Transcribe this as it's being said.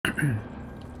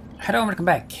Hello, welcome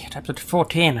back to episode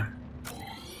 14.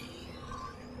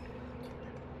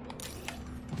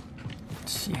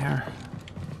 Let's see here.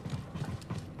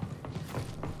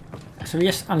 So we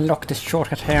just unlocked this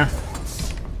shortcut here.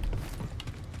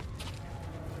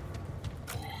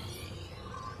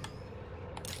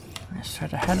 Let's try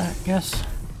to head, I guess.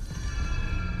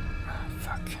 Oh,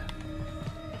 fuck.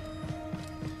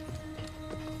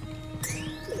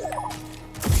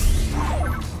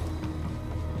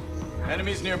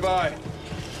 Enemies nearby.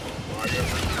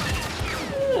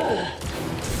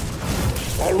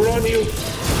 I'll run you.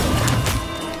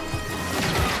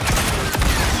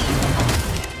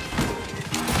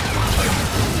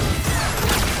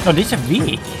 Oh, these are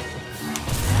weak.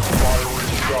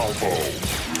 Firing salvo.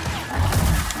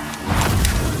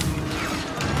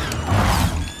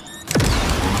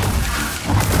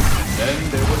 Then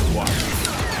there was one.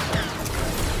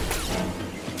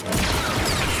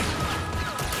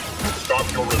 Stop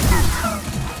your retreat.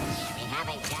 We have a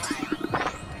Jedi.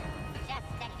 Just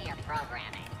stick to your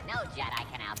programming. No Jedi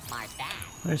can outsmart that.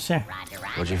 What is it? Roger, roger.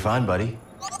 What'd you find, buddy?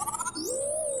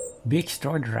 Big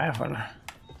destroyed rifle.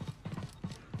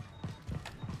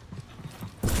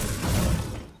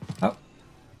 Oh.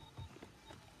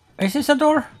 Is this a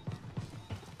door?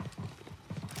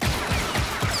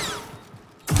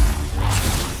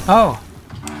 Oh.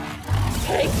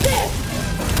 Take this!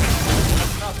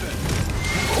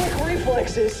 Quick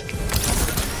reflexes!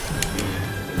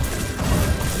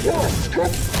 You're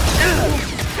script!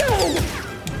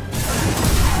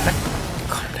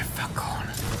 Calm the fuck on.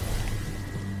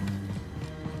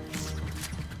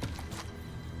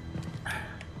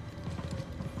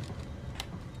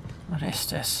 What is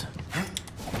this?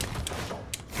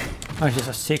 Oh, it's just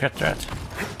a secret threat.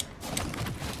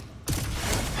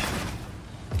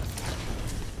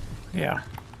 Yeah.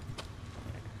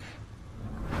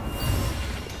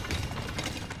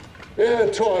 Yeah,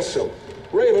 toss them.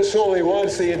 Ravis only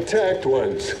wants the intact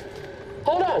ones.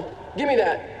 Hold on! Give me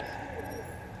that!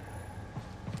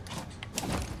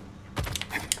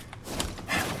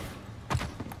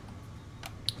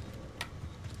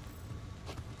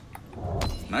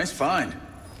 Nice find.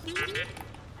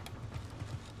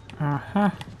 Uh-huh.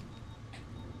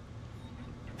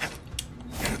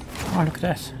 Oh, look at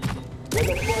this. When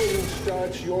the fighting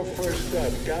starts, you're first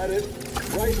up. Got it?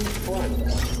 Right in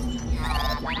front.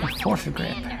 Force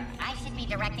grip. Commander, I should be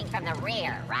directing from the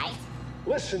rear, right?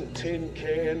 Listen, Tin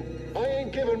Can. I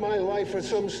ain't giving my life for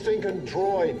some stinking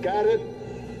droid. Got it?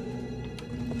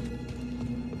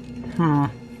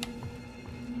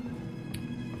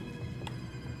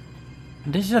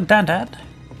 This is a dad.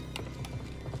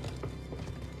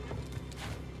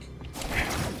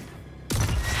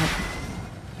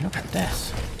 Look at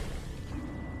this.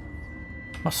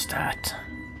 What's that?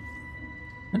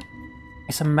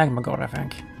 It's a magma god, I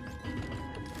think.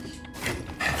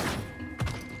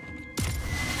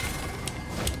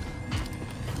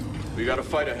 We got a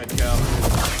fight ahead, Cal.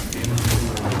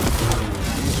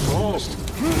 Almost.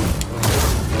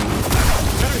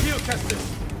 Better heal, Kestis.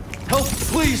 Help,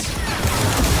 please.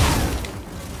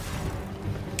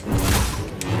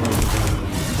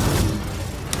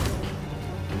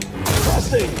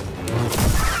 Busting.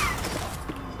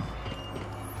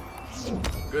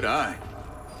 Good eye.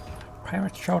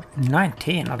 Pirate shot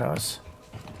 19 of those.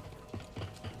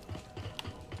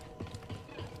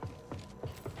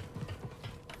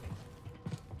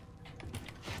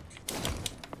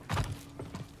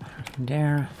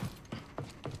 There.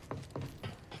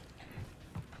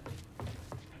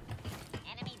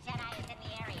 Enemy Jedi is in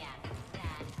the area.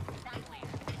 Somewhere.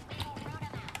 We will root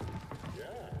him out.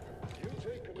 Yeah, you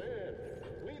take command.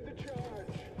 Lead the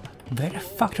charge. Where the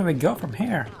fuck do we go from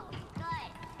here? Good.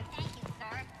 Thank you,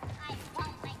 sir. I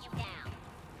won't let you down.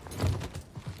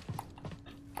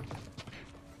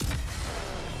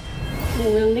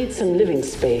 We'll need some living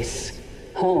space.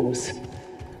 Homes.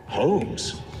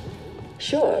 Holmes?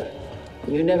 Sure.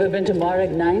 You never been to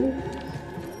Marek 9?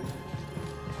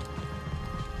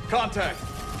 Contact.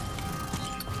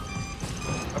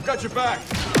 I've got your back.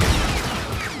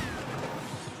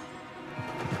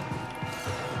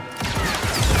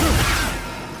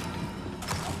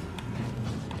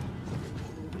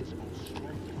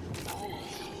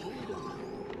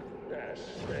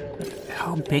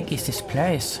 How big is this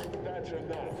place? That's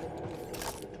enough.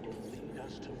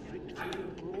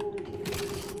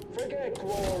 Forget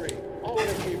glory. I want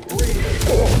to keep breathing.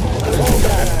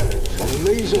 Combat.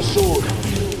 Laser sword.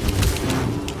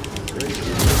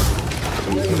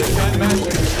 We're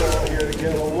all here to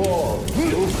get along.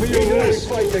 You'll feel this.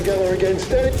 Fight together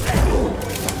against it.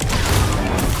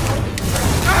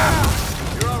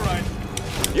 You're all right.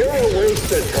 You're a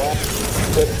waste of time.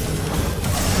 But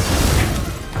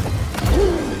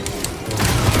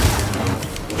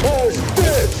how's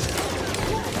this?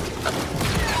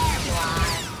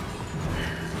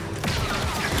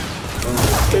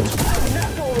 I'm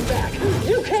not going back.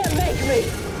 You can't make me.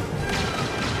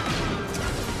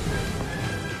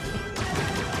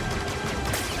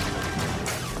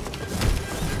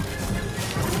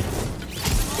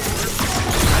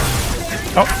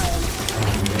 Oh.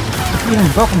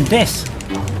 Even broken this.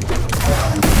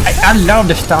 I love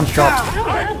the stun shot. How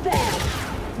about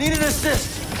that? Need an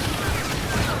assist.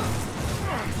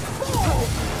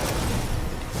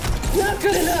 Not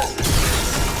good enough.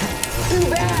 Too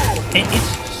bad.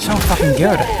 It's so fucking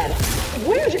good. Bad.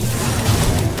 Where'd you...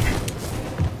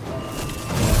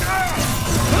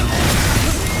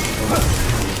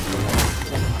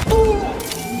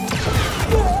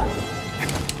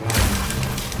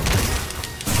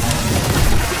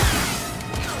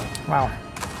 Wow.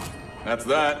 That's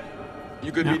that.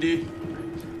 You good, Yeah. BD?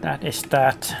 That is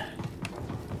that.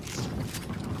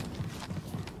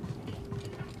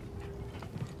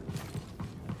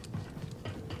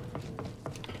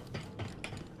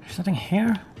 There's nothing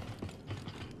here.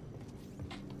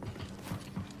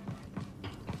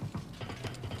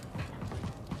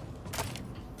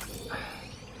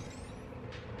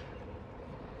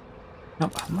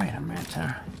 Nope, wait a minute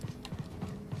there.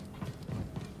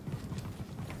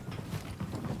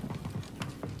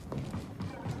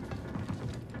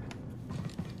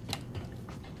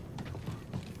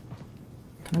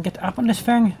 Can I get up on this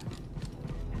thing?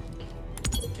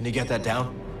 Can you get that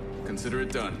down? Consider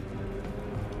it done.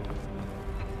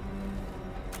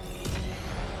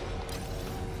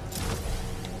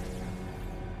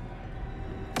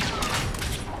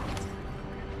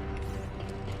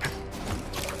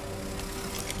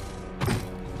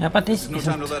 Yeah, but this There's no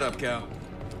isn't... time to let up, Cal.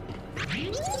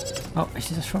 Oh, is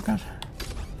this a shortcut?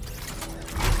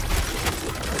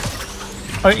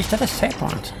 Oh, is that a save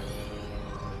point?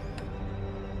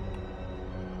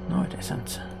 No, it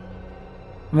isn't.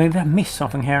 Maybe I missed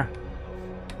something here.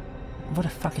 What the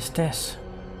fuck is this?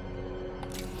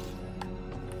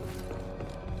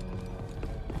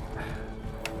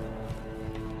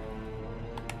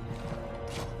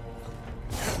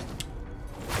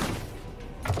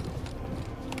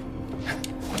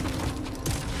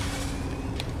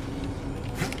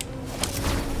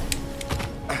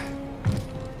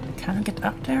 Can I get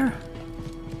up there?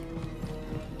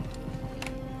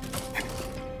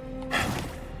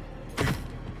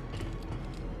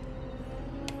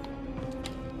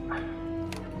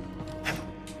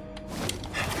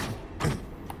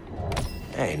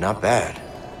 Hey, not bad.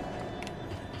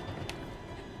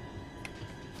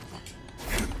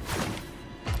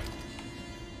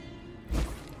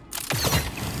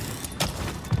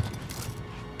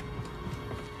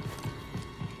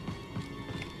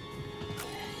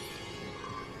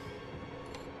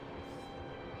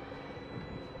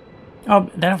 Oh,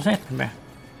 that was it. What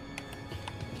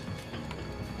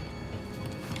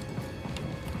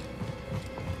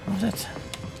was it?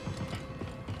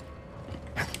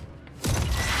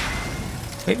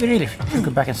 We really should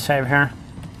go back and save her.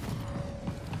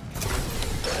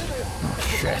 Oh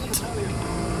shit.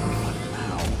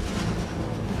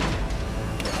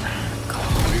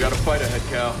 We got a fight ahead,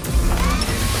 Cal.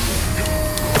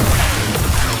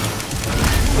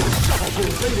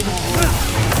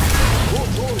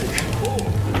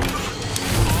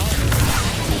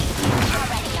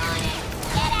 Already on it.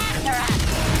 Get after us.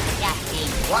 Just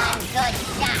need one good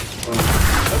shot.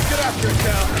 Let's get after it,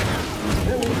 Cal.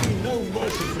 There will be no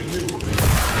mercy for you.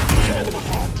 Tear them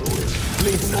apart, droids.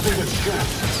 Leave nothing but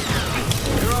scraps.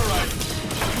 You're all right.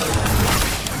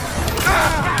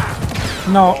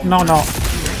 No, no, no.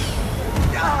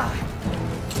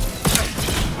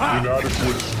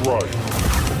 Inadequate strike.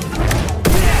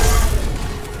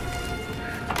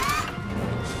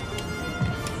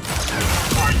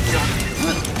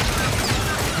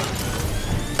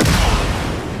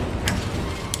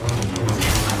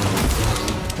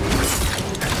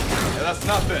 Yeah, that's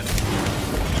nothing.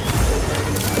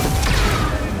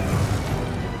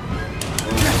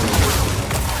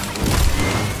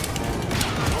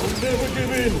 I'll never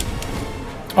give in.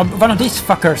 Oh, one of these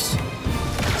fuckers.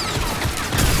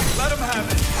 Let him have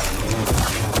it.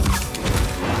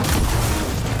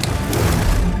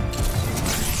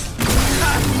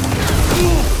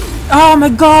 Oh my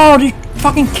god, you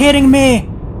fucking kidding me?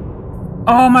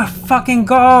 Oh my fucking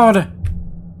god.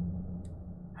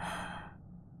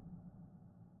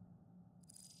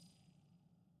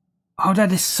 Oh,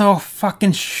 that is so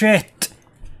fucking shit.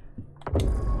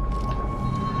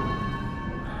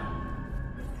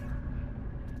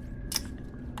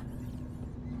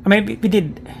 Maybe we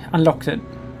did unlock the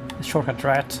shortcut,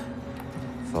 right?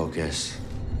 Focus.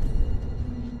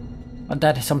 Oh,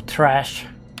 that is some trash.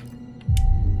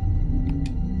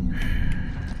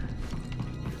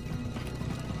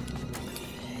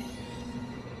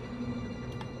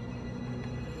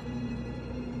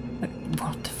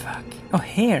 What the fuck? Oh,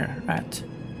 here, right.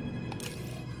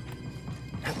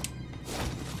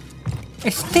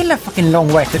 It's still a fucking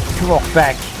long way to walk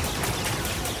back.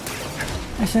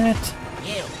 Isn't it?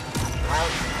 You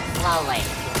approach slowly.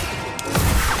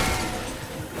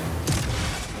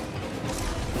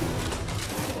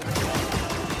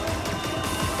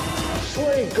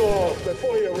 Slink off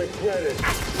before you regret it.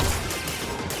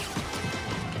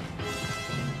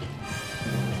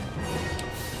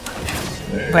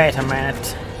 Wait a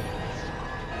minute.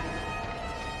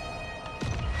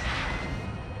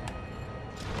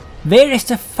 Where is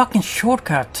the fucking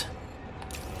shortcut?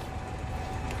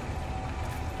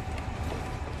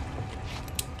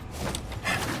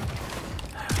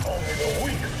 Only the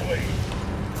weak flee.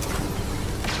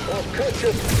 I'll cut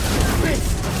you, big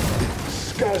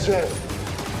scuzzer.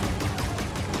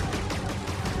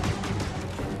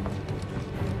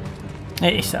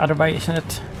 It's the other way, isn't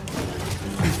it?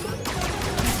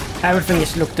 Everything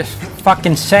is look the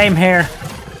fucking same here.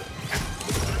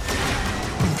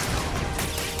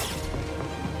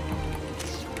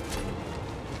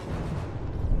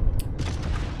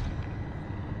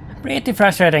 Pretty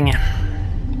frustrating. I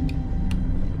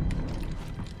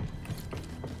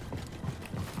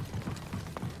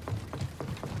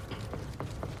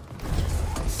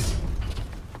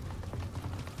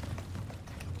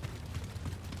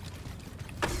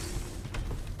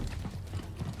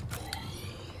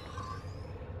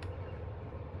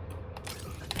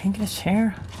think it's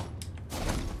here.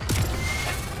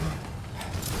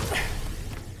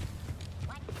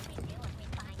 What can we do if we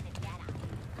find the Jedi?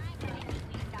 I'm ready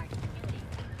to start shooting.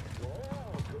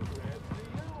 Well, congrats to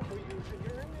you for using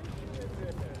your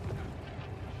initiative.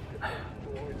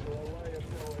 Droids are a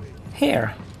liability. Here.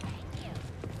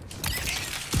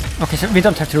 Okay, so we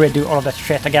don't have to redo all of that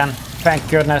shit again. Thank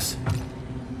goodness.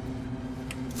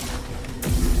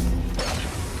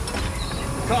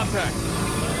 Contact.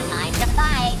 Time to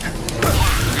fight. Yeah,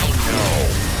 I know.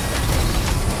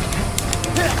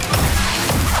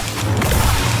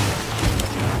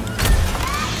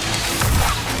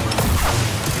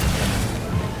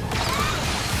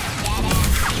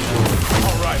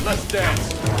 All right, let's dance.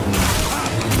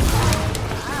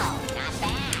 Oh, not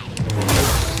bad.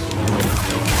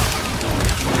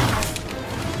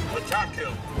 Attack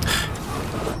him.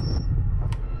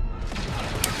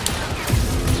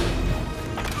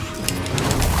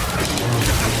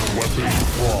 Weapons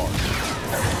locked.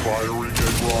 Firing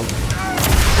and run.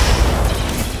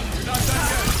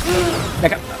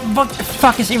 Like, what the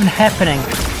fuck is even happening?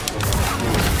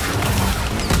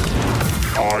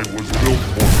 I was built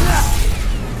for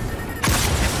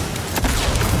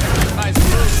Nice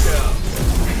move, Cal.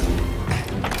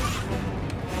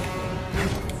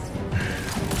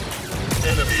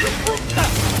 Enemy approaching.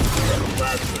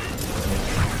 Badly.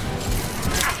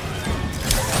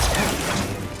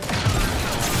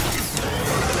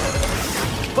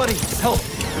 Buddy, help!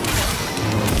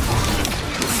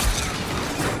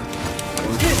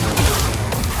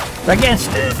 Against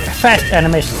fast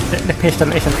enemies, the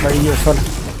pistol isn't very useful.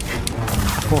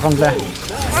 Unfortunately.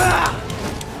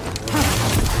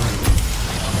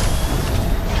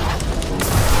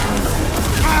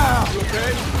 You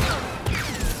okay?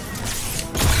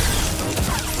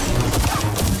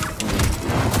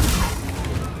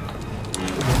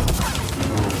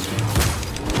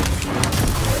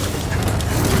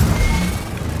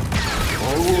 I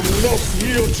will not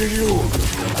yield to you.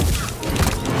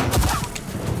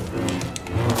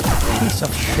 Piece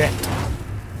of shit.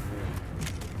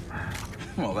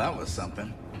 Well, that was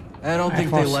something. I don't think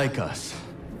they like us.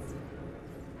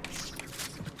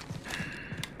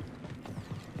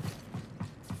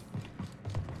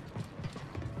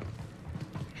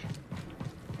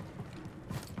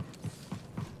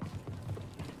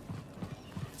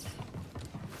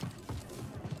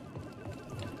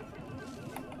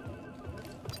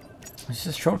 Is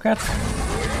this a shortcut?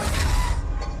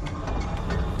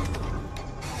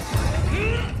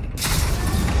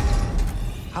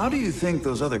 How do you think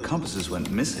those other compasses went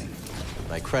missing?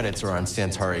 My credits are on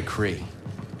Santari Kree.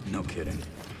 No kidding.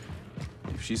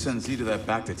 If she sends Z to that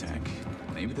Bacta tank,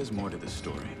 maybe there's more to this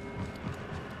story.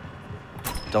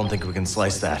 Don't think we can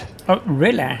slice that. Oh,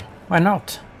 really? Why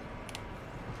not?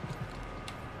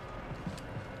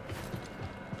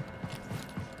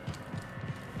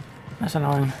 That's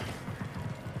annoying.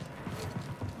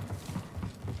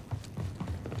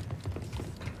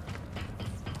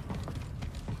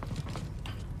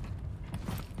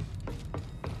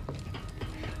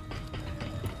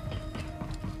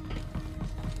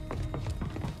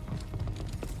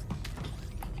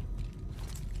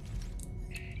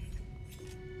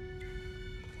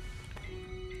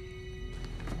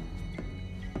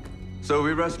 So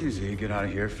we rescue Z, get out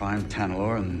of here, find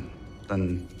Tanalor, and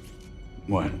then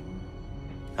what?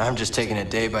 I'm just taking it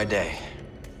day by day.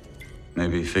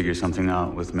 Maybe figure something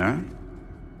out with Merrin?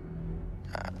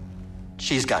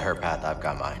 She's got her path, I've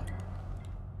got mine.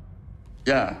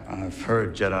 Yeah, I've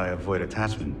heard Jedi avoid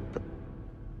attachment, but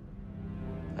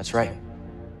That's right.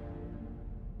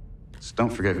 just don't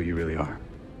forget who you really are.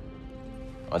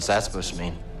 What's that supposed to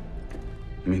mean?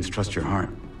 It means trust your heart.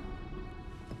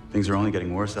 Things are only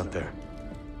getting worse out there.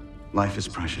 Life is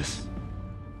precious.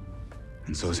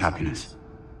 And so is happiness.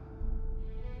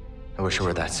 I wish it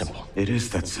were that simple. It is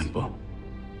that simple.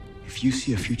 If you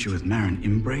see a future with Merrin,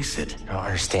 embrace it. I don't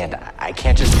understand. I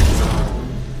can't just...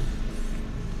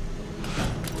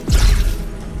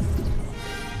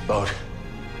 Boat.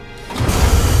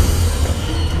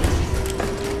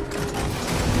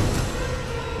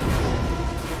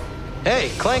 Hey,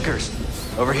 clankers!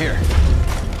 Over here.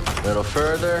 A little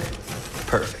further.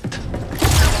 Perfect.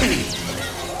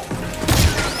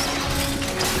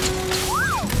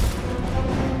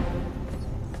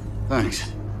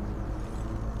 Thanks.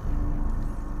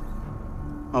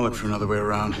 I'll look for another way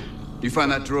around. You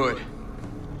find that droid.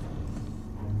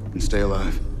 And stay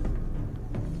alive.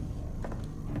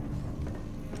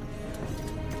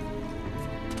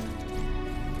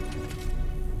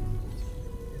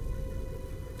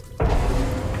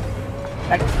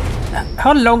 Like,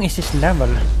 how long is this level?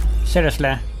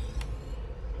 Seriously.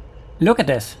 Look at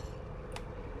this.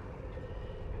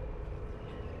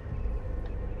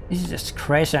 This is just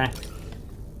crazy.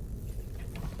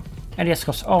 And it just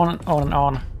goes on and on and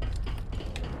on.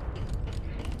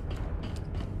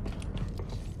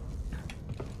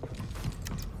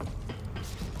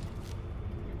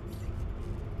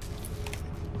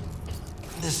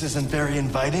 This isn't very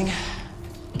inviting.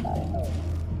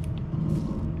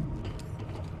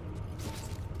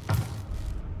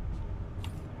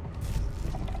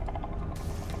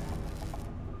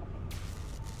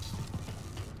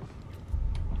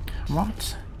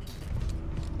 What?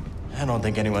 I don't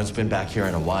think anyone's been back here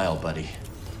in a while, buddy.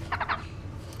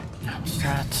 What's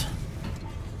that?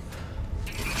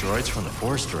 Droids from the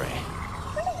Force Ray.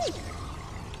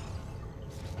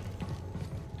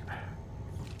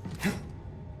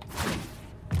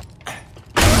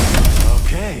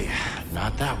 Okay,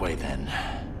 not that way then.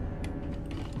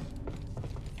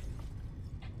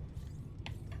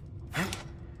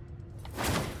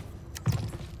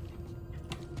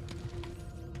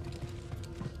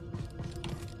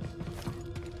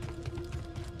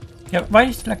 Yeah, why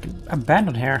is it like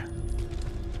abandoned here?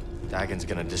 Dagon's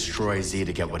gonna destroy Z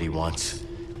to get what he wants.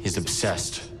 He's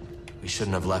obsessed. We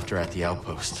shouldn't have left her at the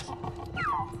outpost.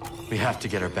 We have to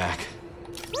get her back.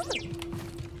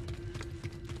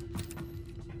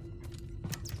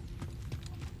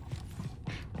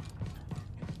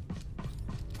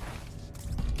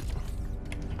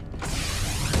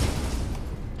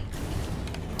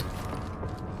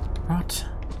 What?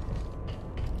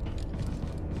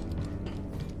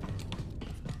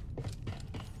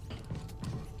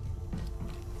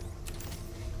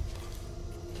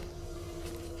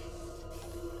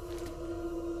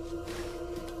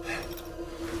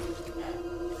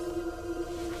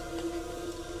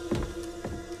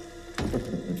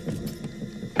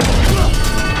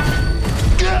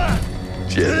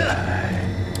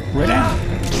 Jedi. Really?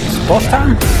 It's boss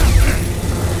time?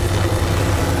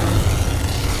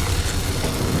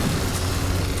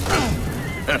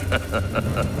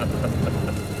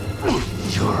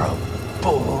 You're a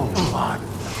bold one.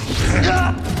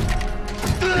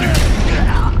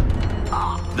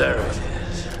 There it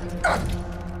is.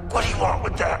 What do you want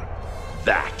with that?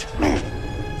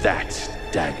 That's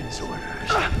Dagon's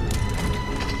orders.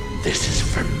 This is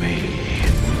for me.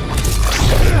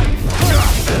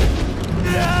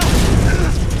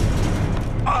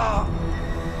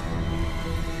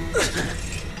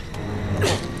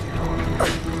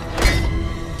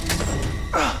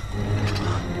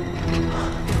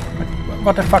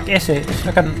 What the fuck is it? It's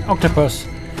like an octopus.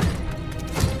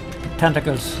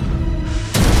 Tentacles.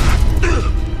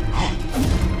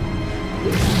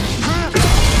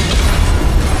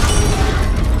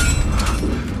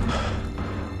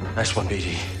 Nice one,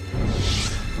 BD.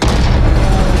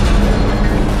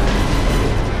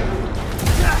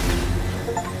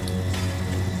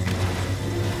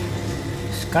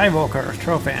 Skywalker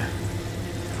trophy.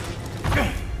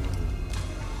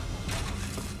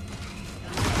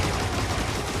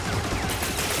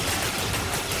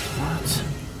 What?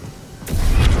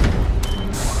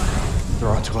 They're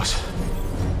onto us.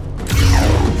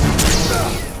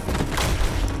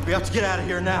 We have to get out of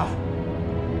here now.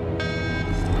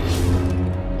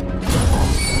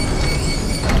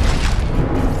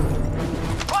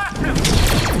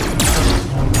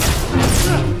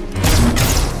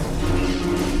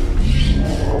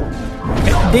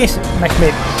 This makes me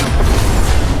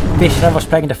wish I was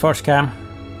playing the first game.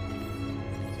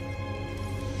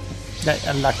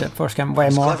 I like the first game way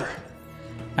more. Clever.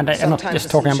 And I'm not Sometimes just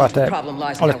the talking about solution to the problem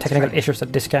lies in all the how it's technical framed. issues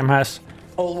that this game has.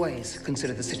 Always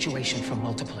consider the situation from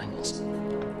multiple angles.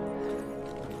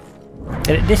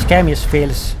 This game just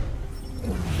feels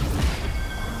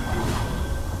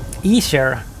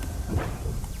easier.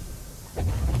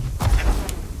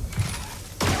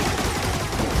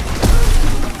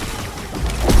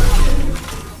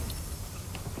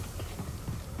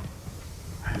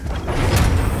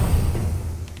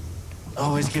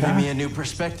 Always giving me a new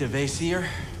perspective, eh, Seer?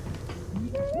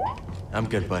 I'm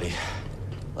good, buddy.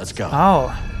 Let's go.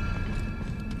 Oh.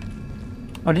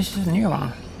 Oh, this is a new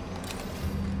one.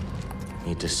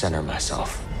 Need to center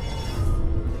myself.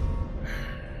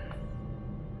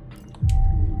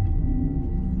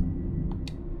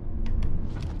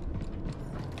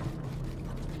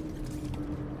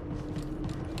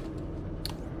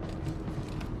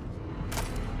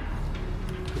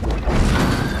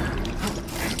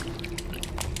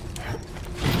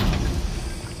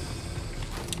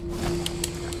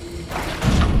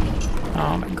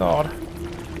 Oh my god.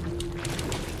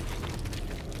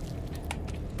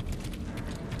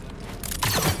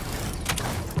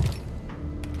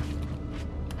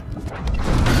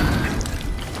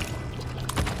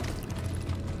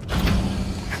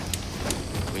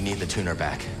 We need the tuner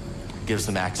back. Gives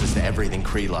them access to everything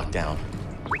Kree locked down.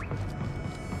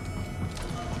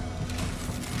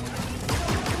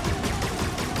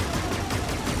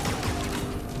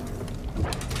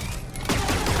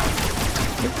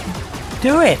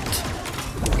 Do it!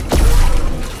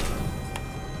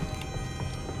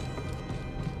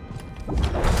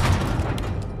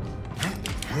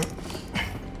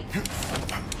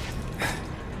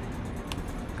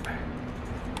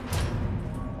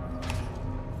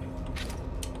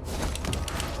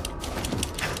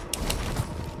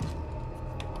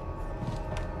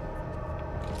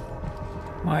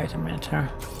 Wait a minute here.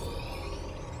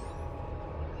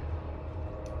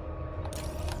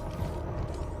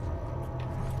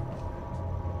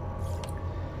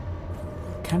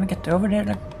 Can we get over there?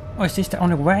 Like, or is this the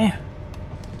only way?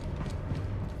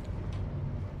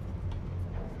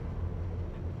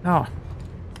 Oh.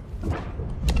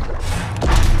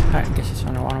 I guess it's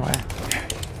only one way.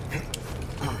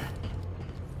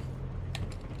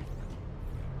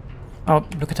 Oh,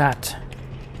 look at that.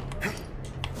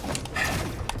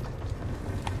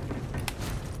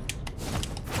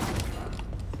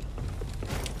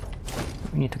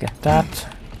 We need to get that.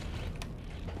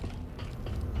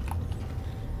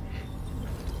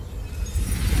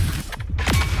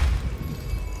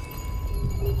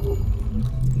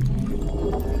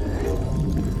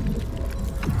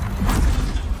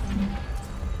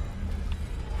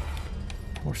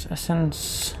 Force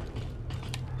essence.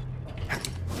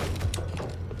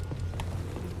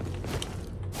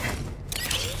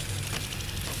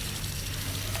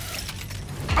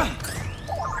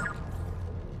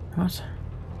 What?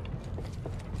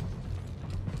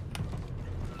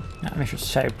 Yeah, we should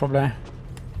save probably.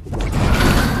 We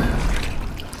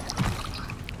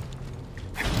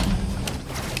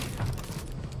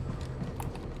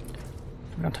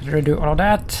don't have to redo all of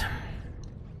that.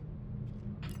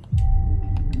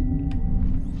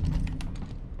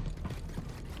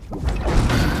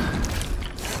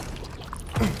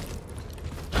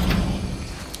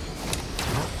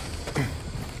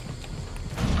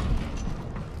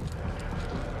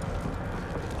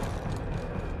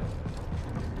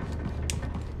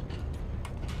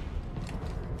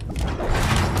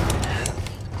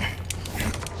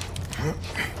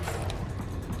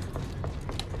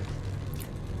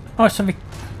 Oh, so we...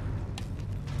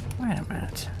 Wait a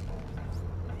minute.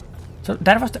 So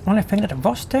that was the only thing that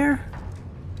was there?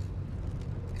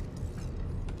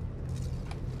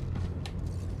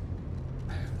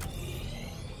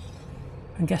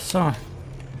 I guess so.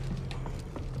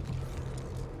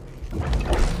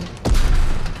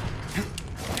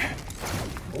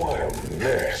 What a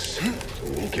mess.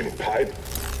 Leaking pipe.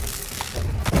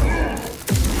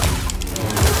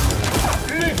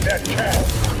 Leave that cow!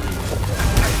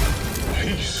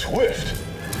 He's swift.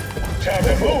 Time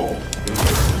to move.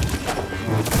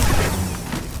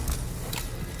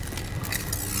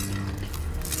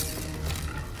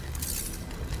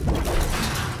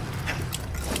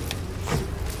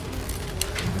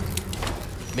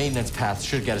 Maintenance path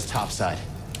should get us topside,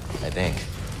 I think.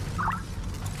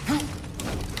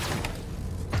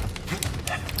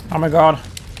 Oh my god.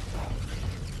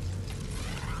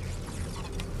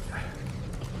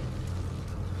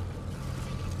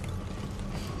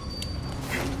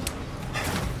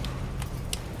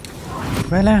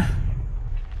 Really?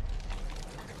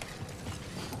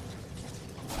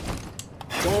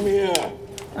 Come here.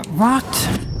 What?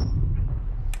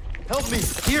 Help me!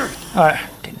 Here!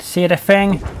 Didn't see the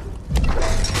thing.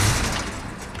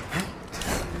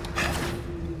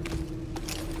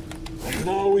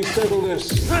 Now we settle this.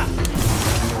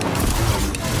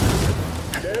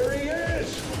 There he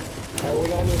is. I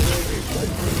would on the baby.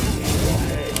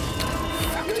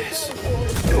 Fuck this.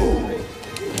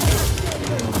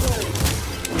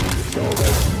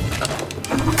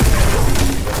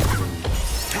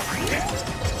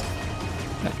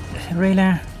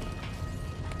 Really?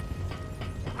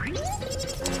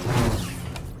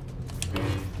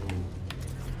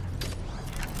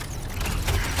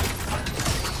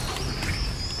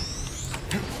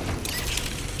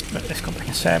 Let's go back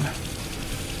and save.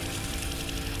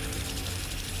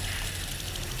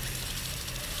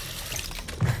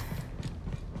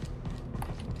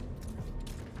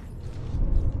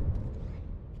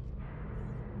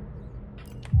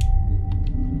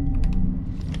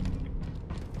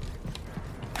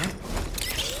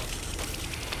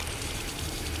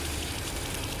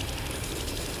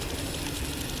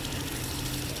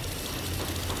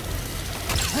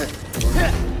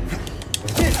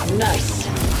 Nice.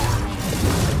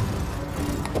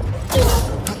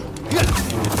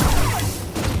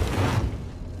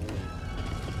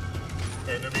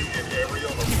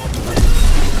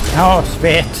 Oh,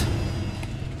 sweet.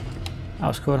 That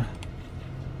was cool.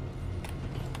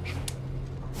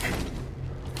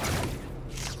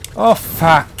 Oh,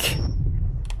 fuck.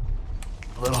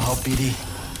 A little help, BD.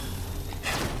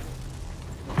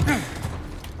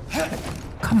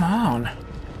 Come on.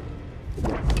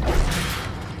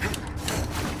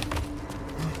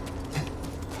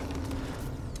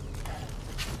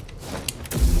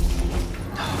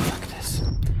 Fuck this.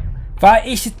 Why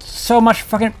is it so much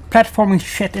fucking platforming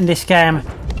shit in this game?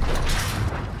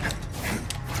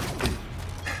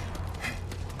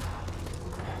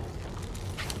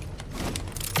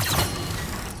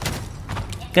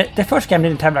 The first game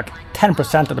didn't have like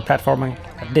 10% of the platforming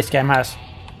that this game has.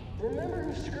 Remember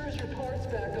who screws your parts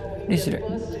back on when you This is get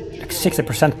busted? like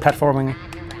 60% platforming.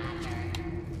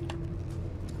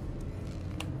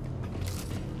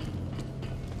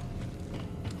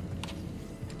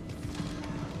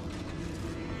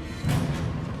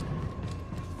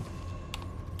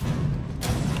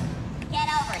 Get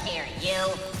over here, you!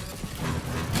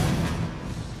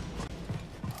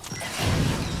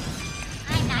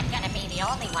 I'm not gonna be the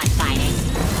only one fighting.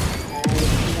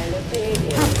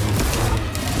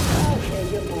 Okay,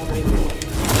 you're boring.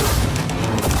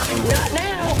 Not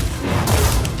now!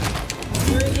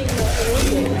 Breathing for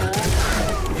anything,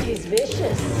 huh? He's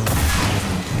vicious.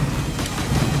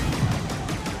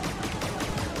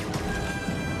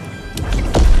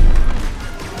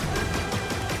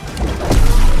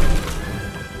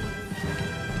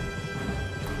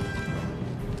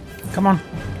 Come on.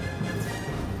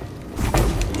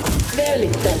 Barely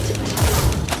felt it.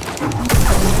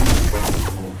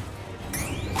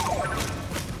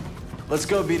 Let's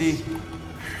go, BD.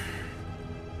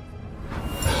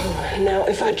 Now,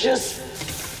 if I just...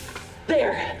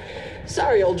 There.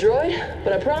 Sorry, old droid,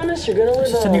 but I promise you're gonna live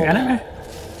Is this a new on. enemy?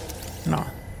 No.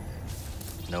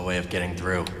 No way of getting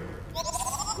through.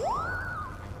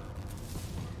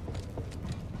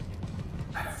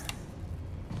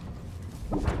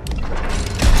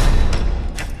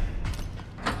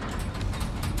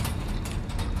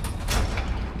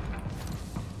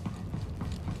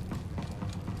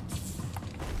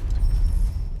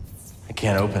 I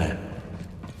can't open it.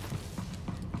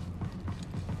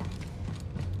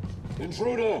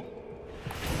 Intruder.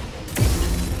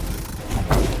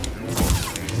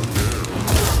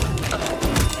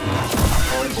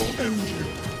 Primal engine.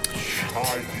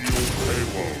 High yield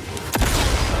payload.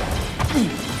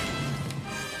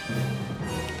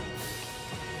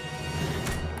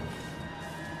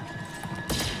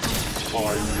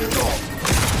 Time is up.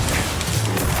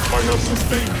 I have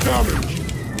sustained damage.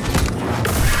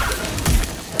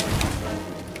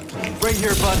 Right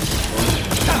here, bud.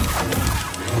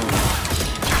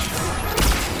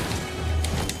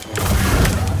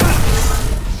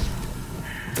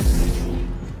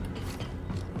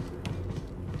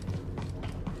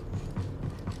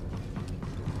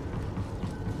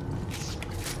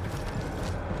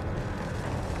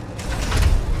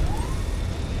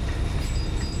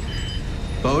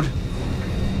 Bode?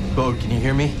 Bode, can you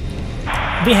hear me?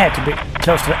 We had to be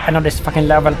close to the end of this fucking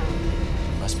level.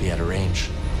 Must be out of range.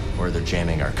 Or they're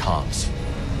jamming our comms.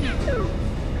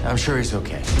 I'm sure he's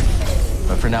okay.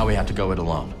 But for now, we have to go it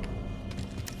alone.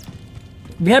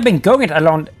 We have been going it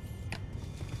along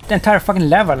the entire fucking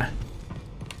level.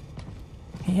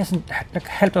 He hasn't like,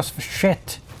 helped us for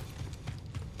shit.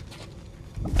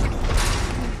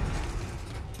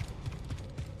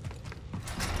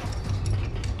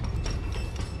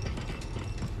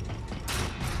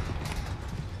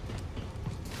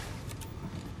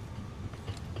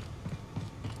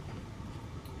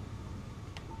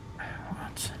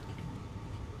 What?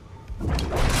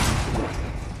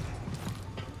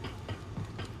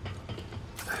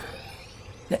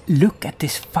 Look at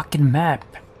this fucking map.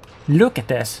 Look at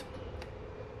this.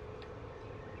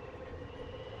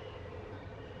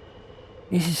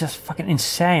 This is just fucking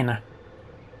insane.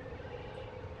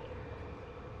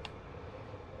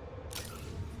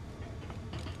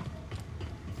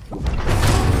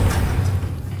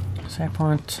 Save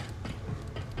point.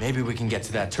 Maybe we can get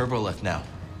to that turbo lift now.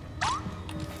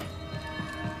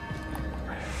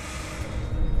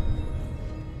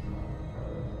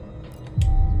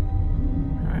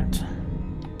 Alright.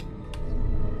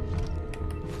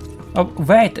 Oh,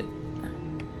 wait.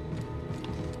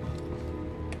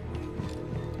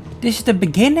 This is the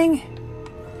beginning?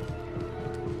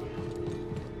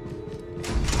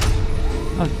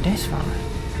 Oh, this one.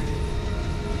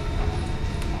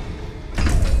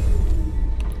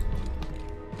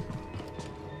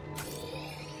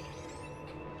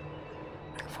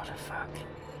 What the fuck?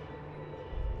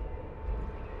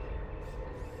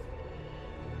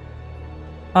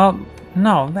 Oh,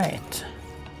 no, wait.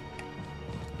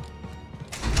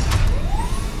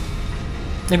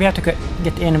 Then we have to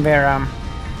get in where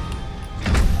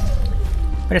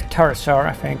the turrets are,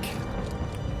 I think.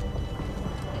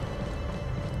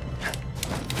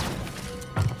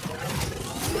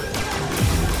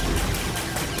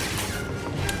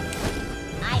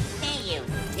 I see you,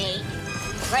 sneak.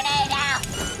 Grenade out!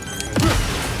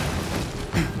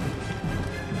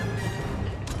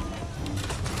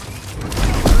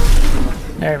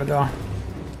 There we go.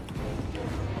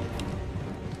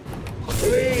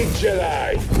 Bleed,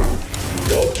 Jedi!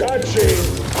 No touching!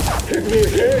 Hit me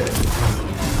again!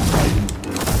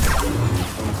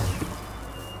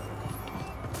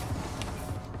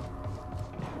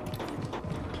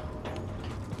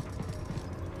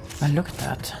 Look at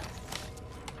that.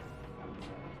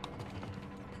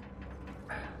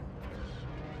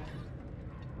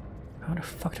 How the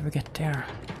fuck did we get there?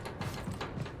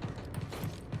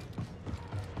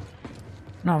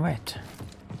 No, wait.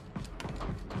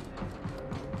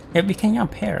 Yeah, we can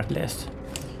jump here at least.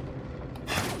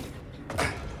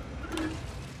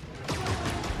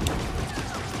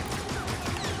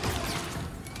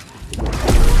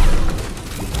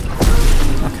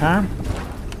 Okay.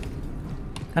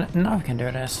 And now we can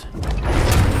do this.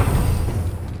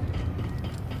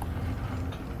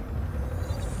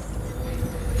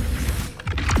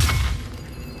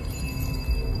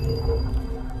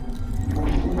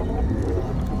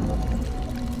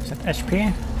 Is that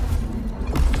HP?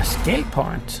 A skill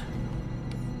point?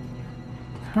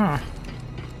 Huh.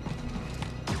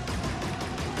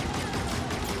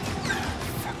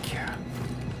 Fuck you.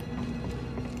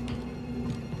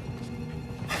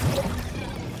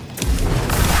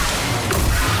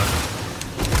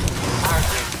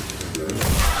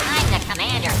 I'm the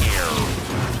commander here.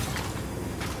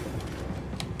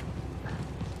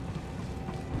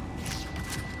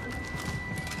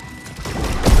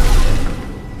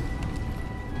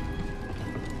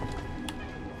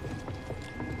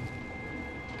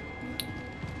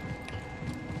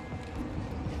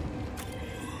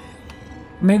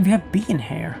 Maybe we have been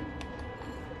here.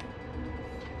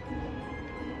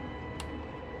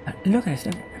 Look at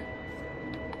this.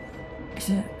 Is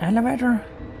it an elevator?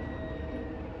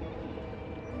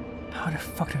 How the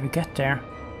fuck did we get there?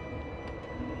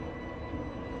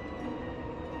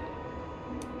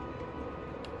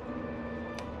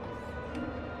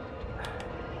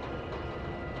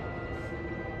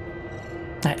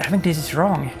 I think this is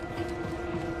wrong.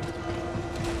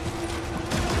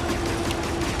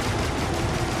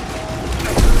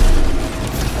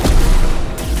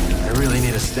 I really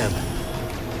need a stem.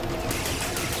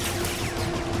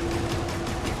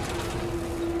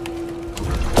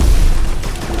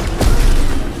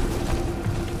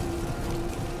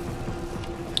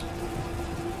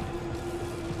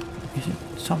 Is it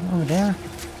something over there?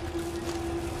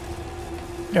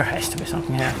 There has to be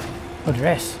something here. Oh,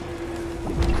 there is.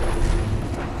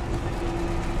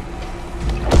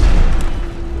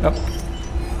 Oh.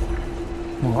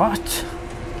 What?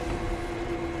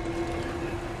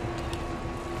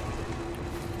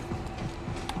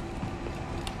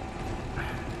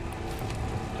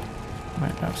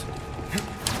 Wait, that's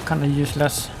kind of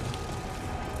useless.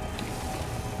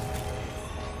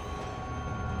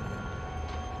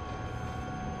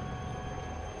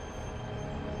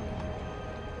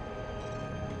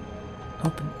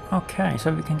 Open. Okay,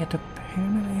 so we can get up here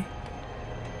maybe.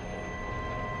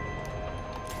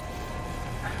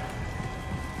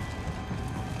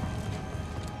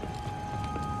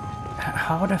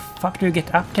 How the fuck do you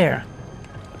get up there?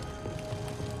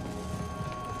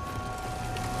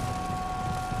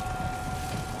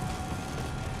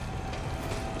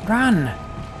 Run!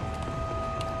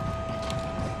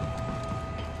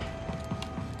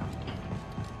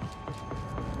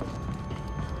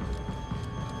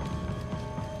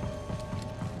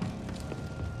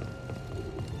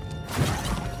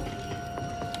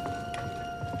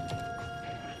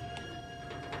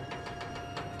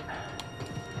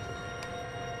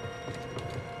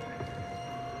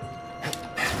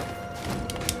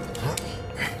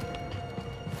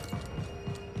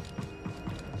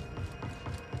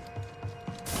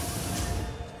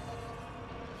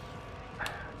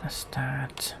 That's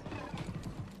that.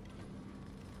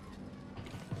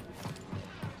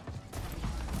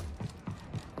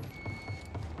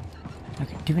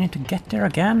 Okay, do we need to get there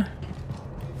again?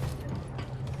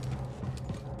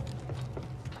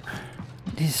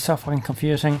 This is so fucking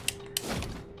confusing.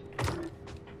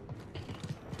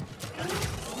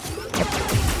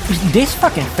 Is this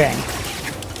fucking thing?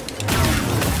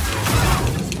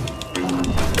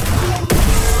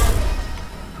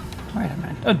 Wait a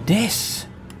minute. Oh, this!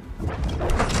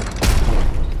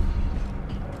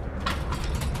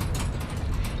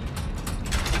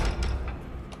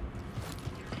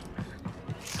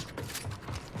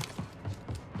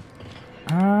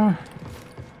 Oh.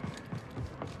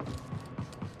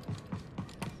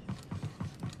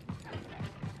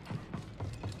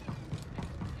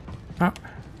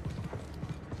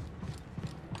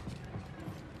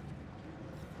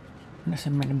 There's a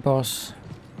mini boss.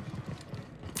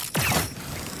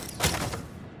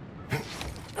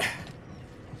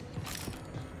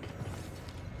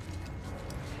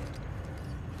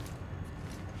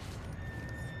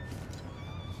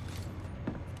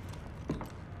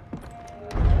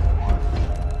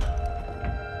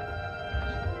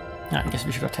 I guess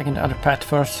we should have taken the other path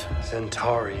first.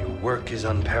 Centauri, your work is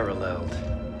unparalleled.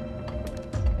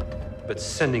 But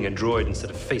sending a droid instead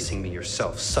of facing me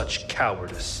yourself, such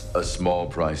cowardice. A small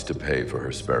price to pay for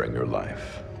her sparing your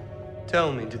life.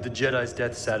 Tell me, did the Jedi's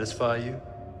death satisfy you?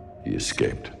 He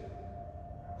escaped.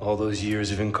 All those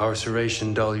years of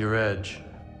incarceration dull your edge.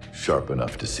 Sharp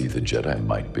enough to see the Jedi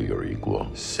might be your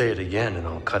equal. Say it again and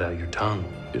I'll cut out your tongue.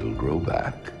 It'll grow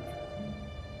back.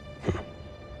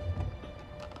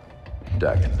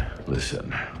 Dagan,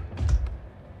 listen.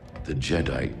 The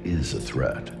Jedi is a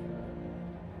threat.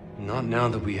 Not now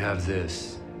that we have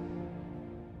this.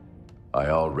 I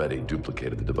already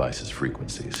duplicated the device's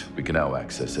frequencies. We can now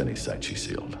access any site she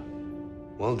sealed.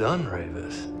 Well done,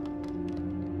 Ravis.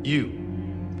 You,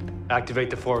 activate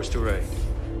the forest array.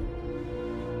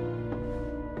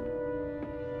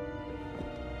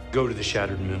 Go to the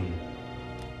Shattered Moon.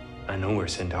 I know where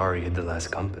Centauri hid the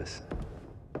last compass.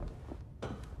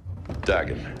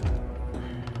 Dagan.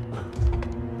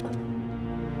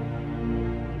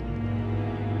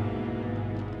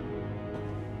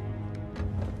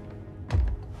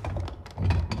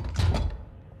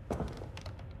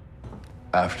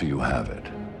 After you have it,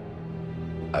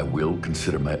 I will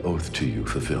consider my oath to you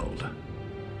fulfilled.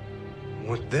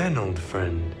 What then, old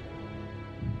friend?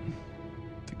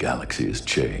 The galaxy has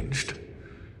changed.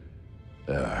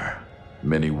 There are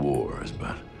many wars,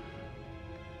 but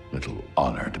little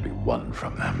honor to be won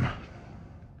from them.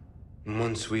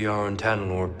 Once we are on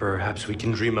Tanalor, perhaps we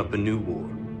can dream up a new war.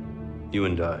 You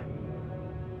and I.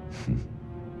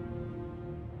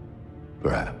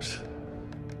 Perhaps.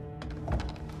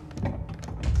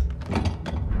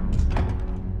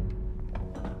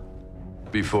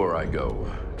 Before I go,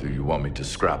 do you want me to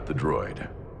scrap the droid?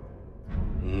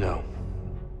 No.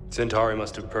 Centauri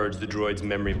must have purged the droid's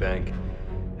memory bank.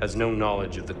 Has no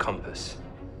knowledge of the compass.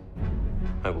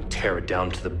 I will tear it down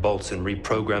to the bolts and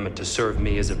reprogram it to serve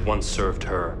me as it once served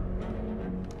her.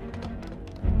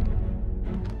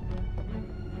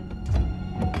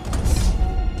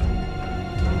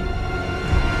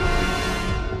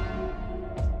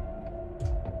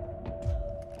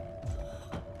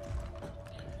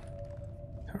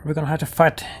 We're gonna have to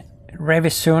fight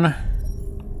Ravis soon.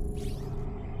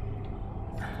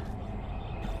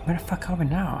 Where the fuck are we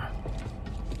now?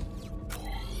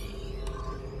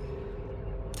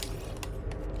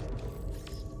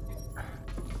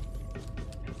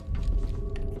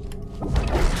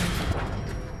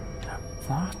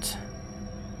 What?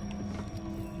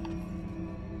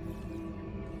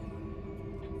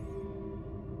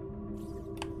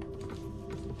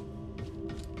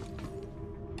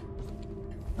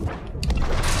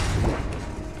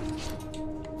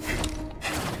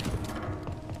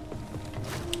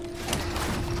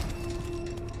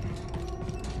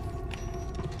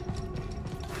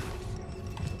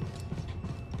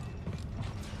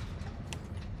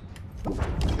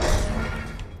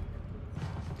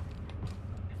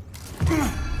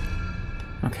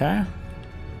 Okay.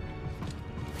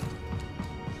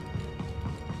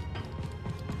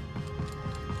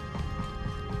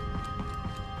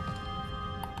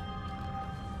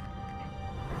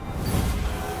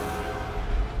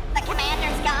 The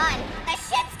commander's gone. The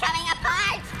ship's coming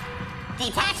apart.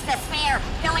 Detach the sphere.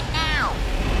 Do it now.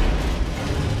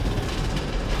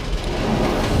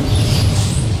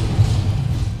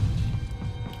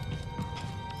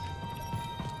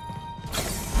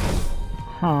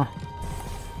 Huh.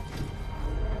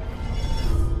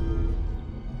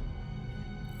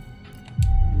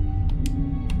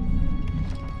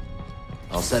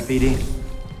 All set, BD?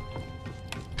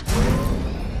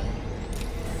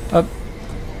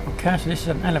 Okay, so this is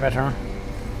an elevator.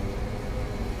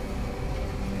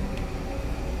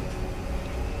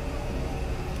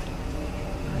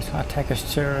 So I'll take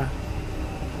us to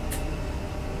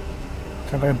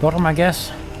the very bottom, I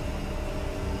guess.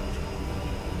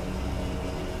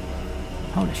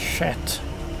 Holy shit.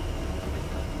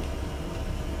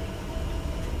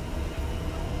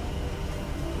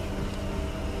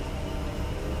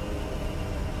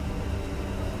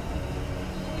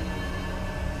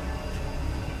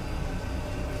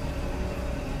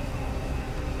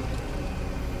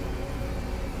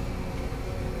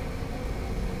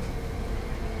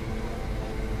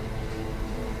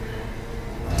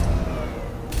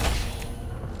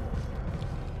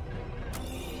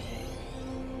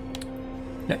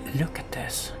 Look at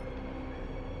this.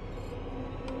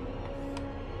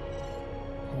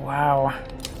 Wow.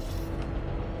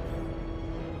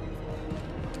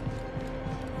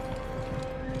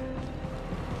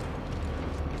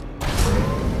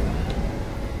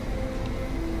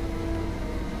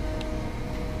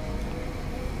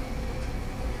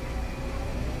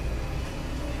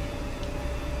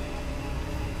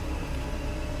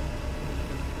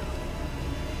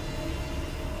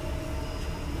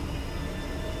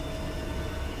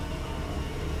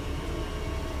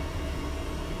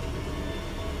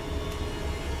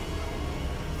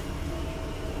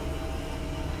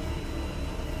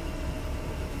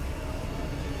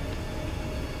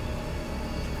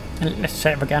 And let's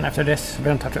save again after this. We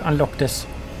don't have to unlock this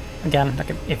again,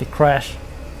 like if it crash.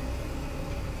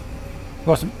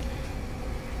 Because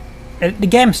the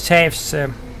game saves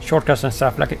shortcuts and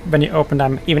stuff, like when you open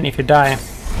them, even if you die,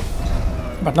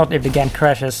 but not if the game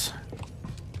crashes.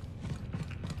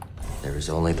 There is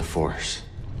only the Force.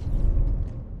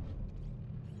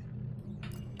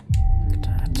 Look at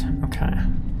that. Okay.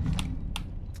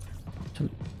 So,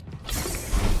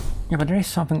 yeah, but there is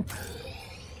something.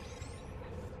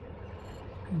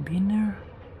 Be in there?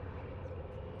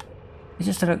 Is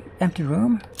this an empty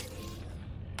room?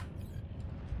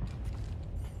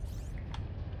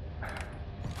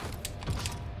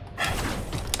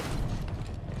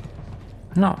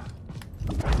 No.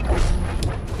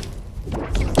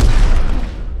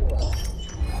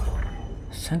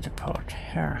 Center port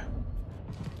here.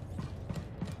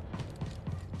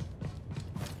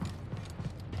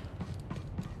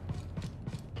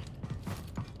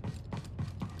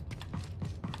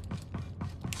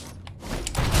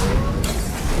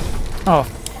 Oh,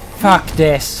 fuck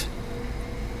this.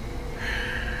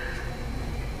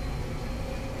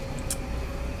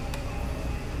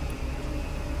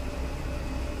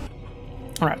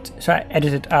 Alright, so I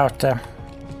edited out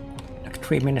like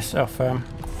 3 minutes of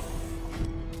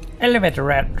elevator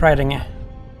riding.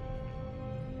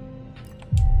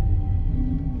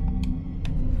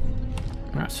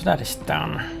 Alright, so that is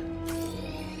done.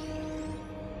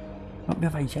 Oh, we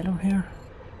have a yellow here.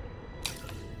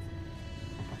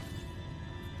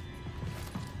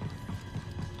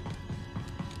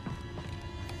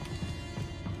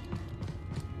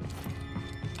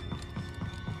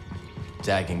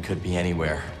 Dagon could be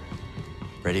anywhere.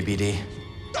 Ready, BD?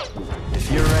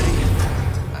 If you're ready,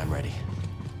 I'm ready.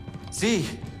 See?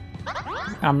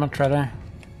 I'm not ready.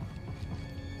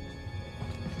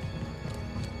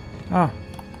 Oh.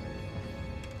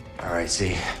 Alright,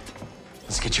 see.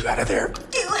 Let's get you out of there.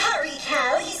 Do hurry,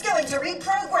 Cal. He's going to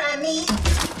reprogram me.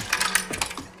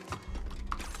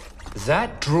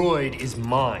 That droid is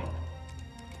mine.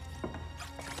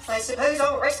 I suppose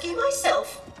I'll rescue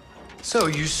myself. So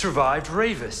you survived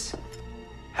Ravis.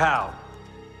 How?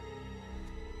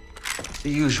 The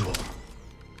usual.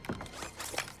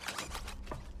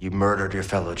 You murdered your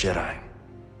fellow Jedi.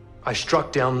 I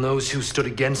struck down those who stood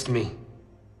against me.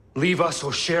 Leave us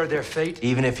or share their fate?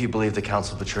 Even if you believe the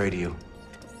Council betrayed you,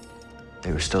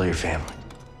 they were still your family.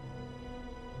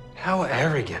 How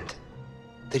arrogant.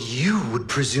 That you would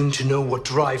presume to know what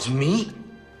drives me?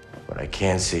 What I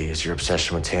can see is your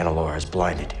obsession with Tanalor has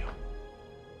blinded you.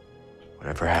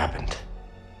 Whatever happened,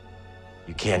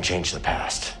 you can't change the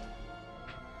past.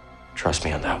 Trust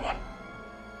me on that one.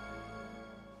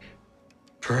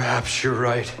 Perhaps you're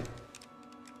right.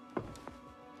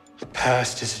 The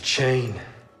past is a chain.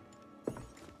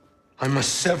 I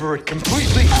must sever it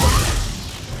completely.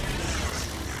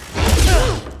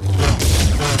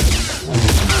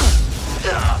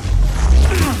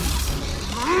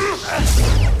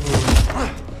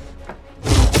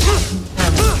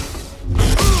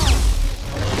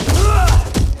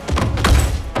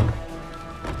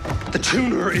 The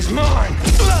tuner is mine!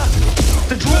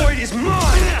 The droid is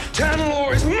mine!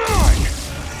 Tanalor is mine!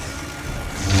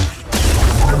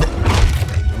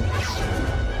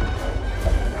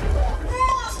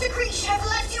 Master Creature have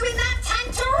left you in that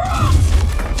tank to rot!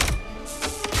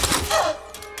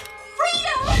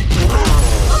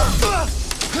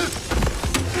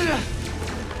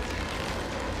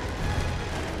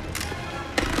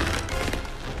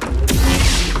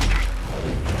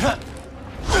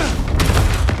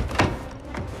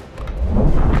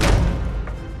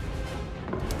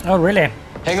 Oh, really?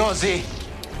 Hang on, Z.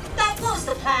 That was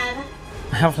the plan.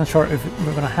 I wasn't sure if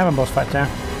we're gonna have a boss fight there.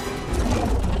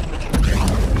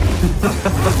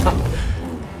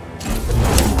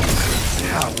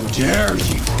 How dare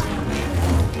you!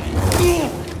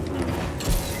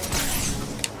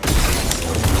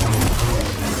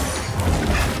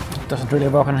 Doesn't really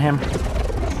work on him.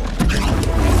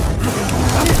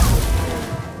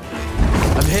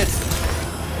 I'm hit.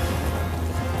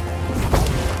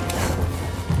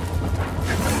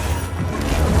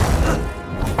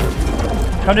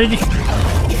 How did you shoot?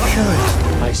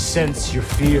 I sense your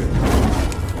fear.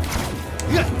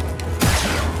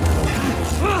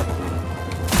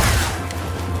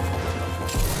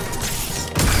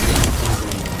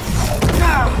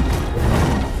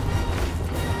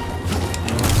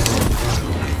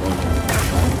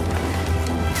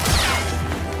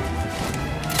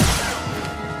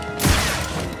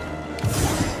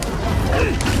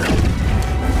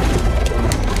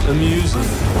 Amusing.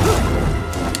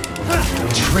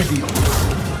 Trivial.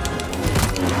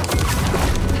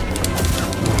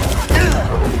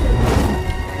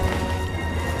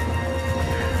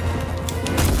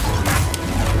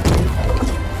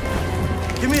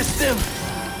 Give me a stim.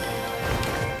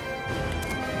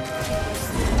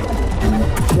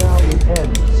 Now it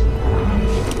ends.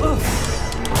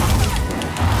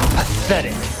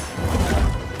 Pathetic.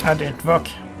 That didn't work.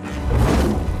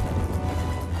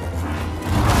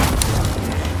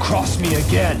 Cross me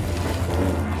again.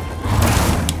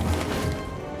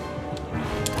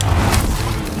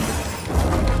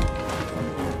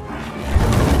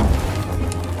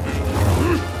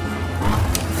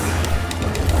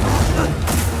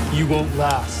 You won't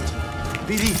last.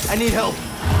 BD, I need help.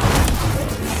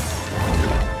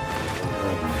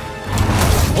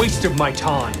 Waste of my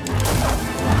time.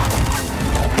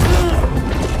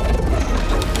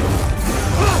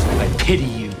 I pity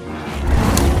you.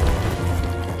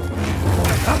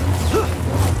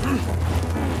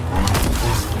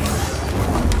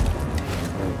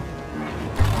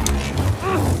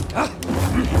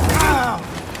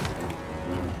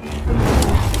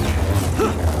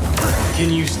 Can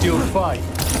you still fight?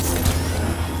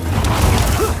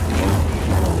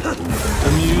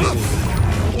 Amusing.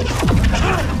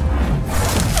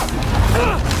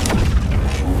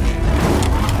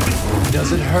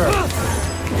 Does it hurt?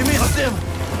 Give me a stim.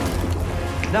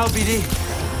 Now, BD.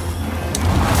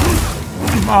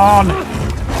 Come on!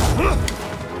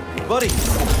 Buddy.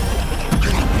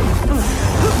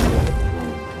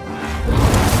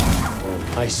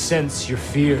 I sense your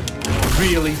fear.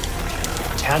 Really?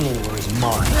 Tanalor is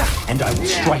mine, and I will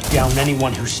strike down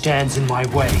anyone who stands in my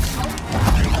way.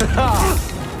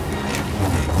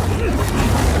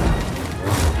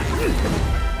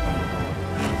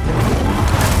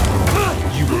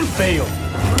 You will fail.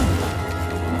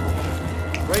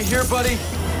 Right here, buddy.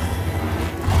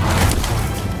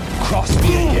 Cross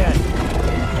me again.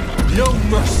 No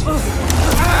mercy.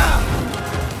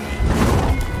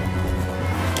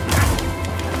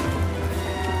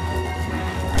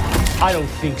 I don't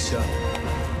think so.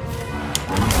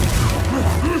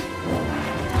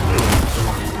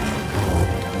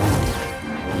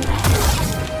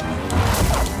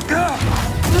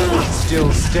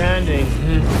 Still standing.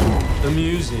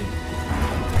 Amusing.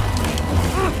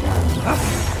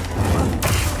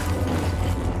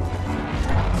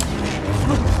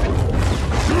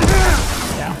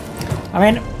 Yeah. I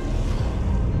mean,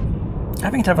 I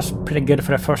think that was pretty good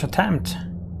for the first attempt.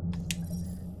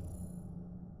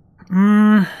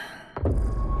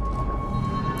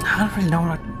 I don't really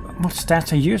know What stats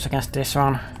to use against this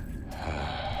one?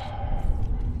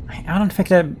 I don't think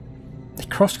the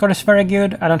crossguard is very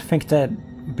good. I don't think the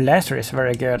blaster is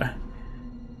very good.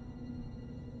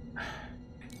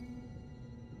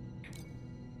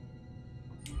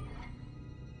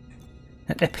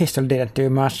 The pistol didn't do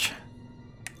much.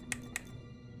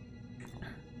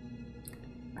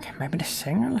 Okay, maybe the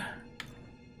single?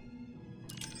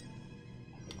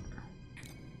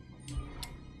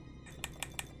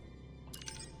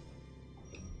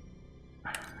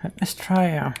 Let's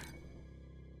try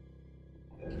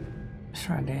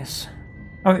this.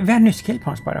 Oh, we have new skill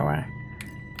points, by the way.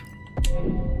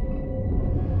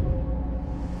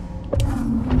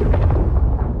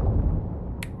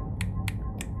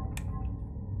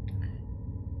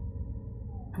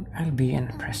 LB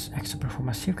and press X to perform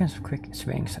a sequence of quick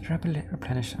swings that rapidly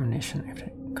replenish ammunition if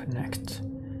they connect.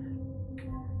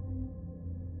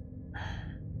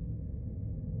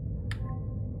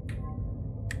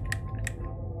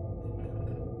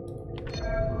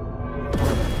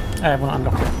 I want to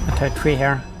unlock the entire tree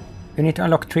here. You need to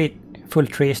unlock 3 full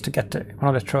trees to get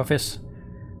one of the trophies.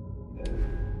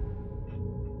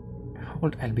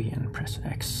 Hold LB and press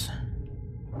X.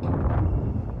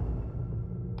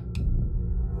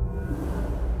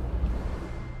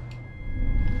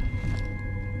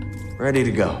 Ready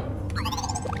to go.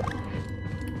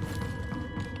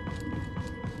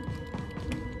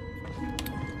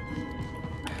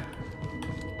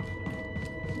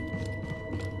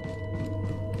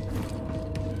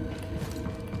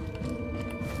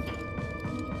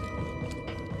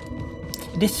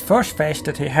 This first phase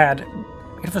that he had,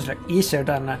 it was like easier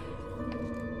than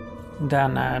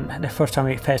the first time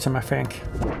we faced him, I think.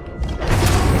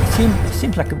 It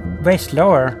seems like way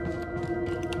slower.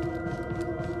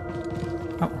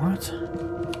 Oh, what?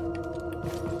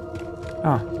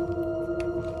 Oh.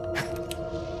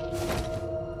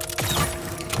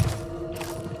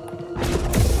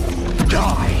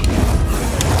 Die!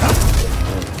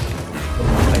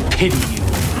 I pity you.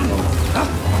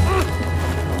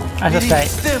 As I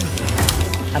say,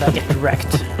 and I get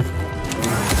wrecked.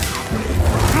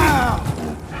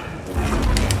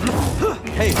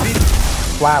 Hey,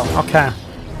 wow, okay.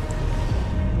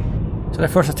 So the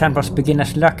first attempt was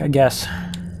beginner's luck, I guess.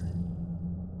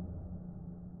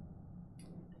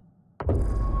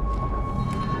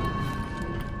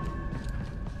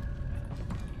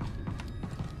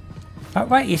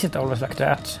 Why is it always like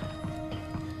that?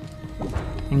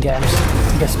 In games,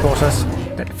 I guess bosses.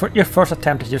 Your first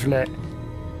attempt is usually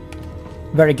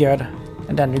very good,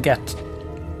 and then you get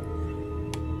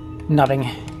nothing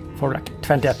for like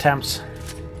 20 attempts.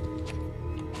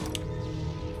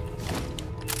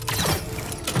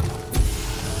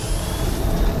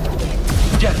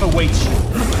 Death awaits you.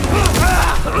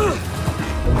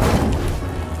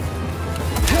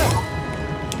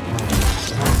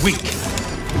 Weak.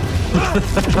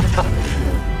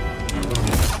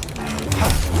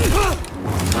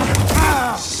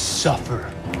 Suffer.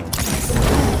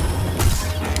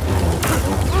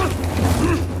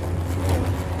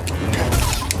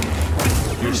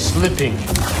 You're slipping,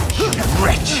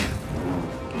 wretch.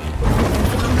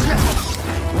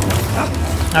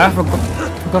 I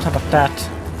forgot about that.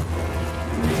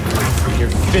 You're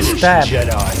finished, Stab.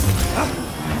 Jedi.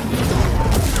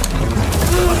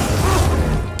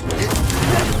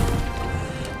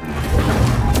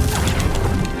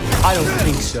 I don't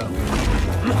think so.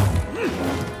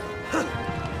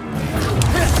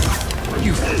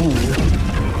 You fool.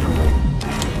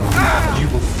 You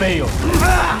will fail.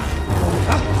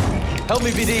 Help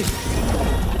me, BD.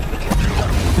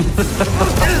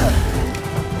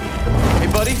 Hey,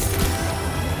 buddy.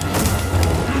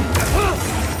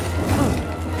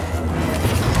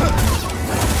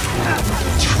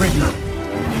 Trigger.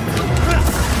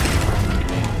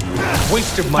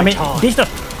 Waste of my time. This does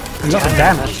a lot of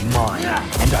damage. Mine,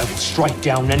 and I will strike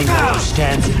down anyone who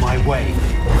stands in my way.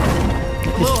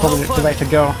 This is probably the way to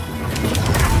go.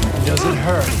 Doesn't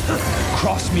hurt.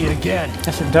 Cross me again.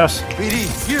 Yes, it does. BD,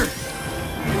 here.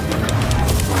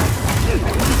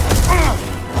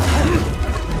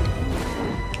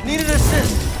 Need an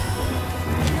assist.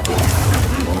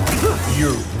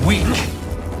 You're weak.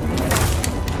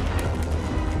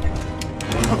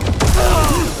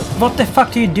 What the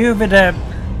fuck do you do with the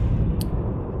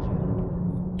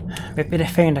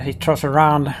thing that he throws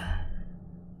around?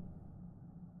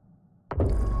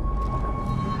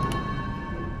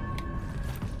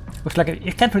 Looks like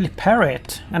you can't really parry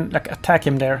it and like attack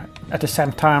him there at the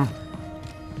same time.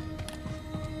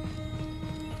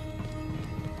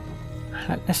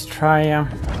 Let's try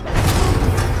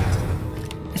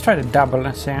the double.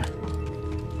 Let's see.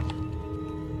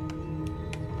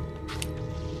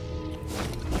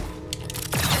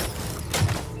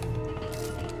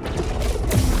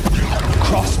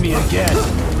 me again.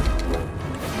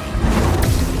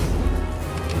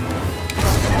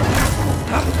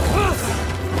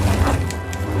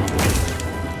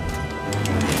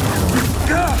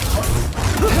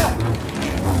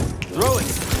 Throw it.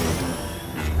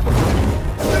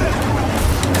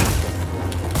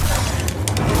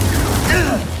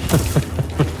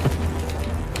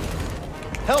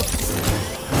 Help!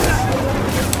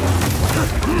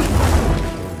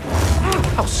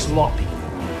 How sloppy.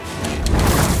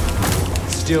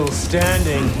 Still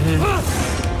standing.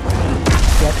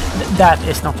 Yeah, that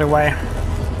is not the way.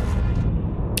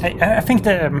 I think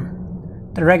the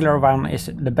regular one is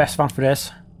the best one for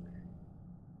this.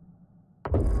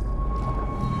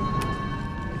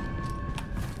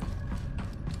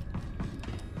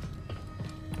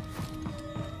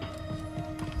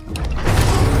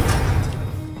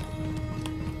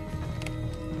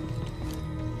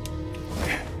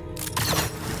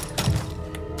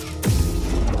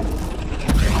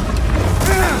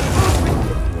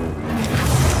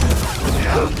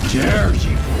 Dare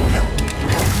you?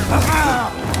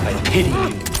 I pity you.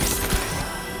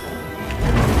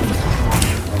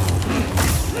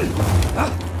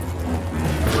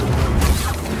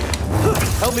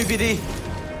 Help me, BD.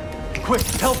 Quick,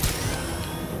 help!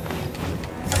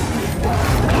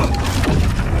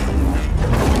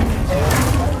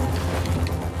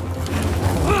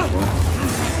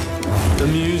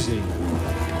 Amusing.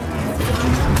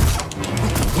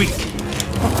 Weak.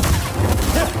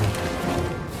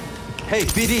 Hey,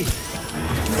 BD!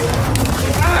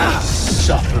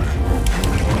 Suffer,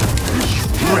 you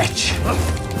wretch!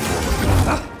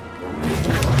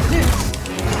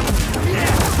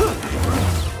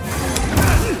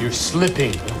 You're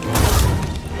slipping.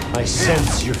 I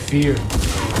sense your fear.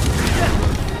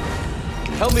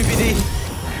 Help me, BD!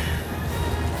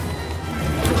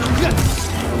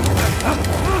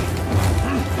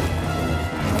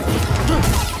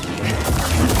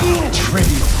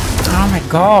 Trivial. Oh my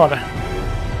god.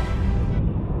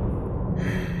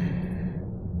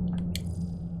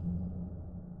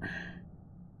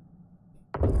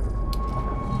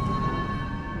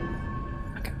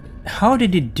 How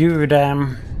did he do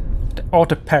the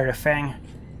auto parry thing?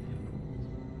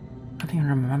 I don't even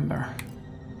remember.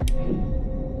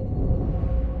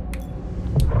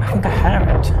 I think I have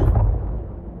it.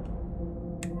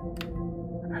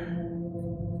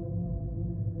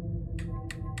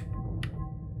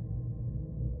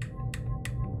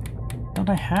 Don't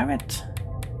I have it?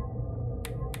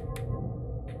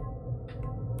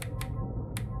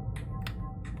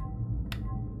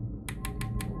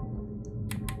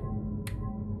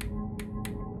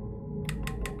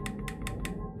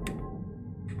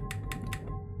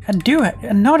 I do.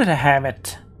 I know that I have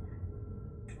it.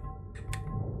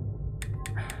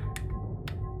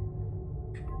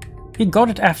 He got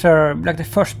it after like the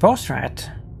first boss, right?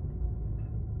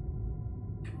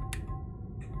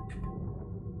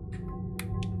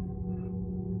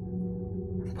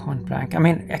 Point blank. I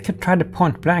mean, I could try the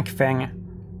point blank thing,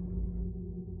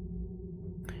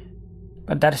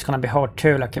 but that is gonna be hard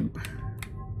too. Like,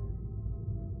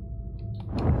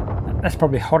 that's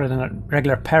probably harder than a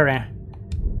regular parry.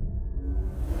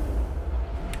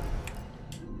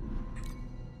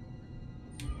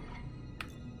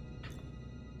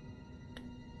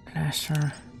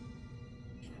 Sure.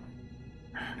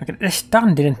 Okay, the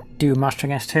stun didn't do much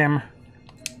against him.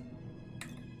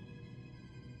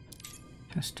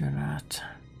 Let's do that.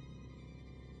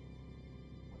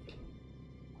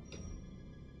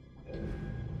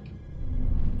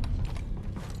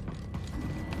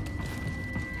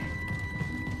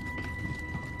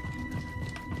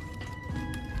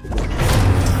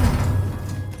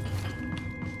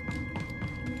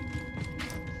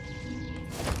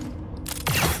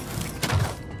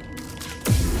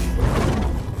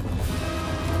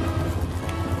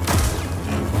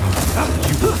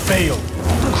 Fail.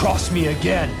 Cross me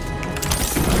again.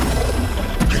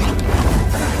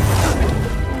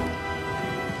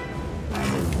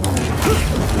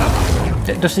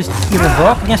 Does this even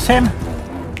work against him?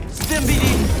 Stim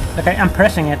BD. Okay, I'm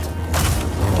pressing it.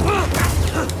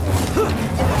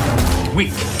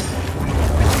 Weak.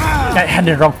 I had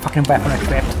the wrong fucking weapon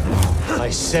equipped. I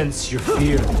sense your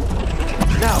fear.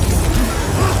 Now.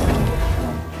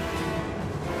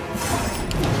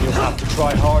 You'll have to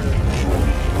try harder.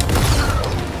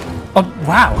 Oh,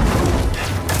 wow.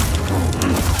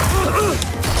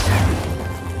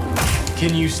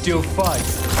 Can you still fight?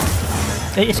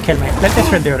 They just killed me. Let's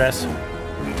redo this.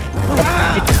 But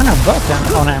it kind of worked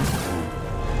on him.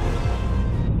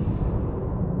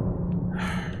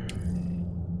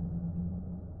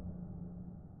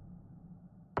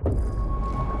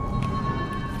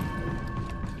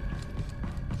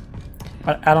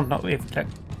 But I don't know if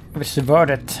it's worth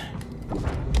it.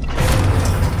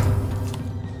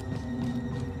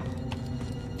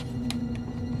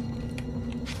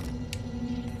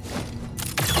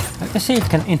 Let's see if we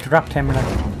can interrupt him. Like.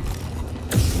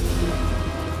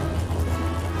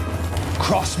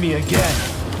 Cross me again.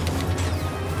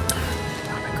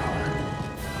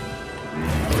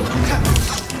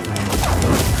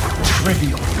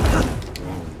 Trivial.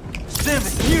 Sim,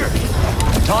 here!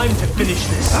 Time to finish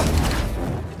this.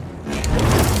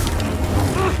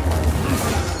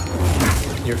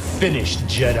 You're finished,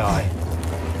 Jedi.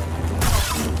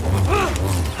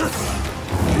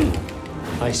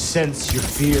 I sense your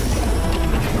fear.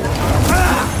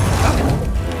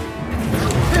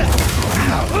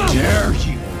 How dare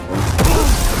you!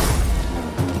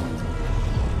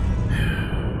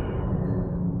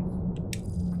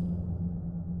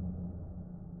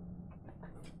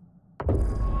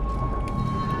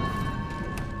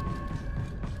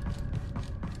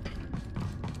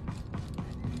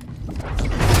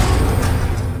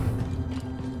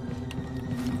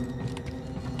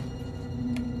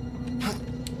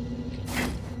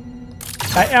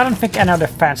 I don't think any of the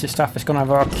fancy stuff is gonna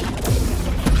work.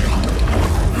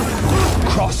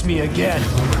 Cross me again.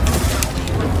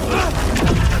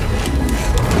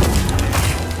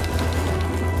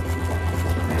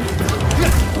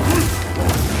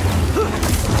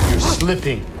 You're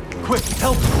slipping. Quick,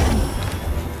 help!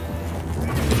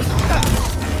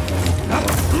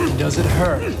 Does it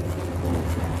hurt?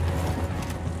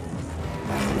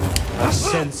 I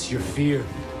sense your fear.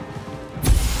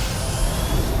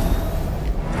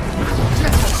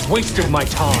 Wasted my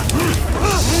time.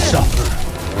 Suffer.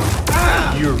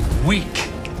 You're weak.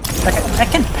 I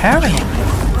can parry him.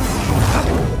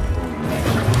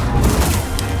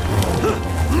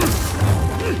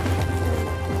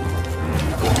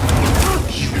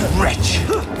 You wretch.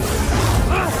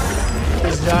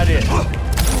 Is that it?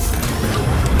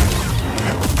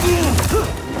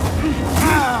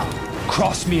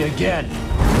 Cross me again.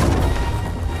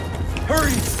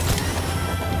 Hurry!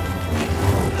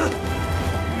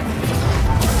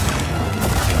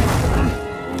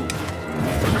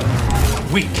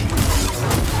 Weak.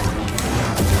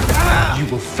 You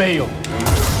will fail.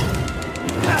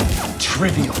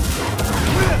 Trivial.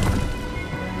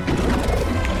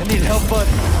 I need help, bud.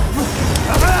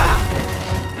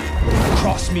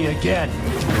 Cross me again.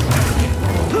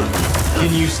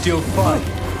 Can you still fight?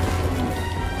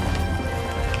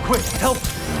 Quick, help!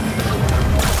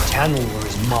 Tanalor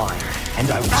is mine, and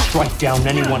I will strike down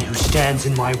anyone who stands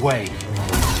in my way.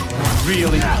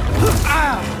 Really?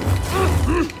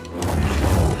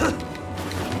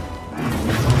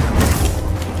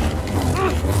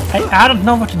 I don't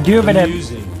know what to do with it.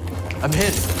 I'm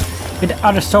hit. With the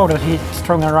other sword that he's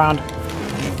throwing around.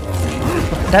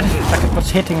 That is like what's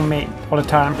hitting me all the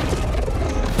time.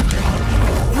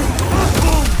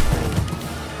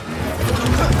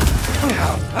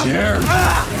 How dare you!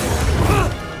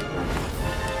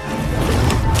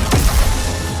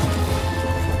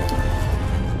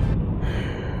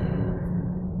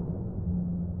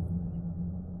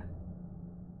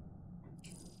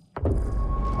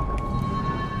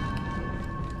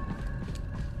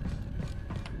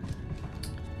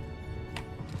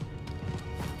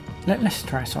 Let's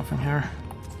try something here.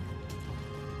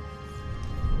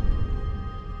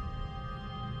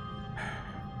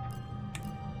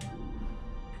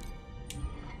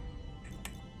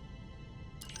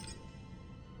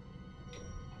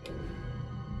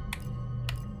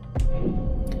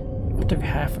 What do we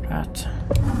have for that?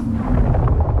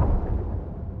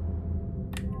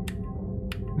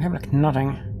 We have like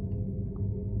nothing.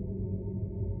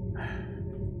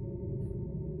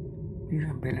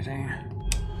 Ability.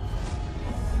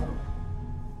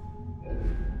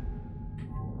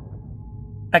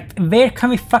 Like, where can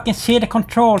we fucking see the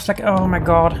controls? Like, oh my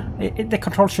god. The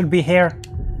controls should be here.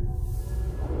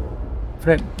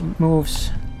 For the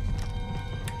moves.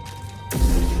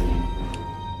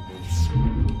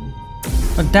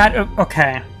 Oh, that,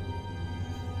 okay.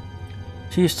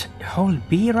 So just hold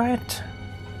B, right?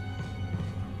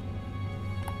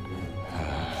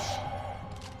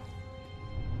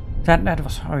 That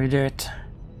was how you do it.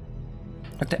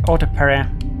 Like the auto parry.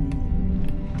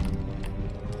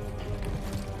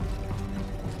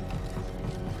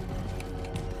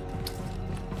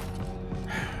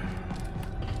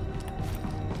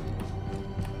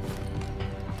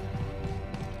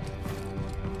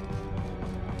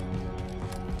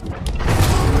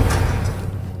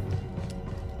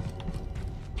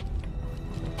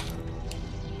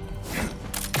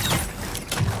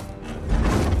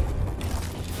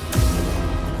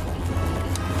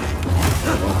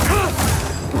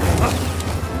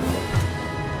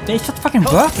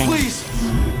 fucking working. Please.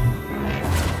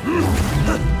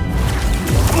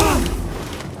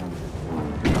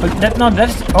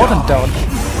 That's auto dodge.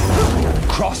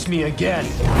 Cross me again.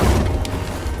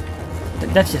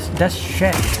 That's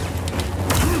shit.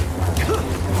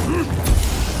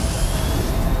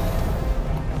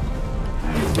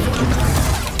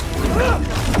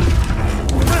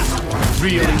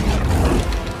 Really?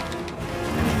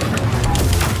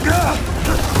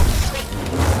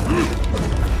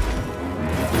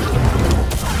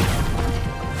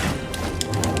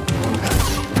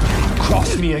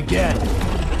 Cross me again.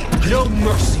 No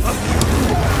mercy.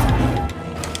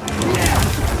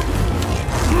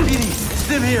 Petey,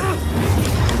 stim here.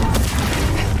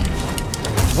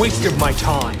 Wasted my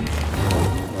time.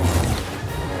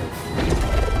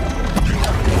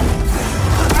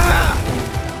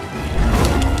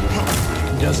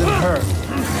 Doesn't hurt.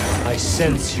 I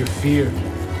sense your fear.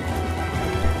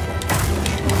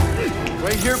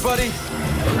 Right here, buddy.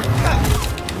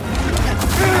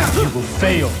 You will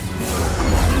fail.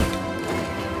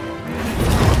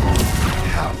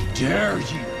 How dare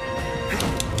you?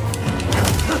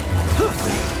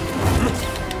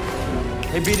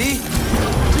 Hey, BD.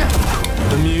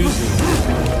 Amusing.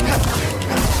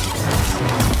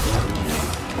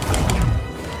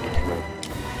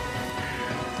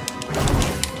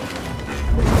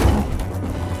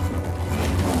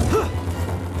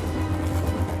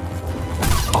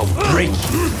 I'll break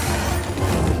you.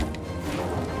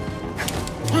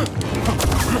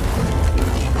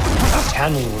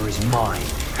 Tanalor is mine,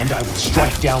 and I will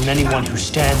strike down anyone who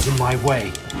stands in my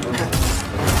way.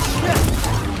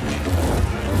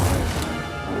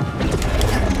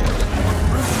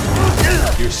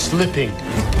 You're slipping.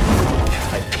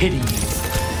 I pity you.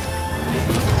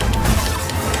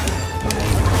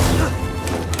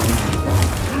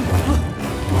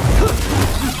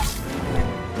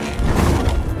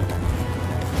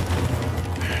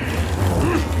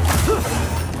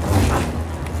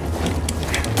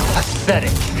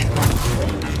 Pathetic.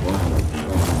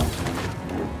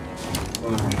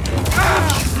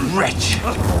 Wretch.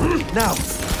 Now.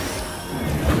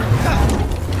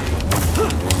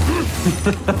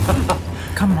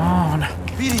 Come on.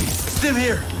 BD, stim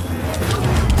here.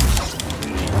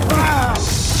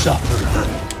 Suffer.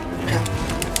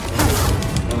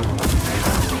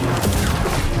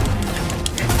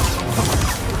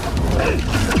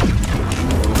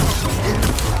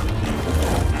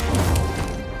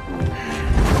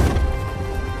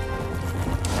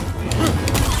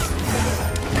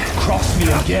 Cross me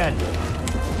again.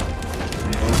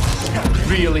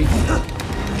 Really?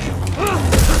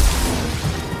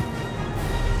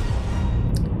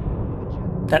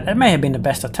 That may have been the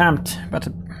best attempt, but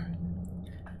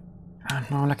I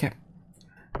don't know, like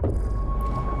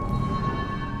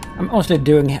I'm also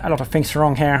doing a lot of things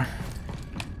wrong here.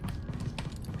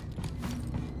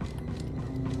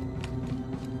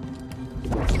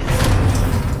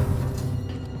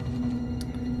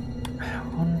 I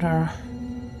wonder.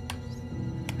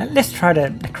 Let's try the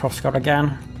crossguard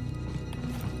again.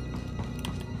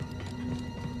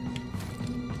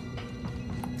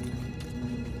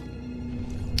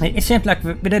 It seems like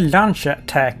with a launch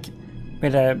attack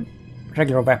with a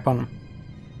regular weapon,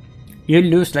 you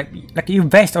lose like you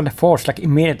waste all the force like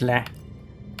immediately.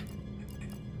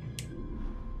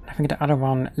 I think the other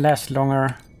one lasts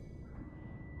longer.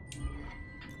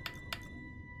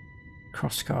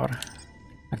 Crossguard,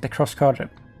 like the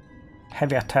crossguard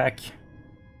heavy attack.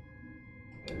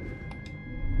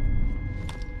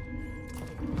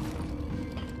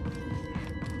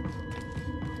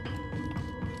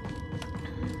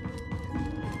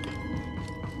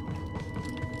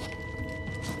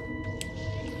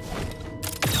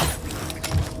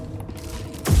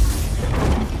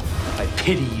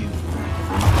 Pity you.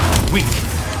 Weak.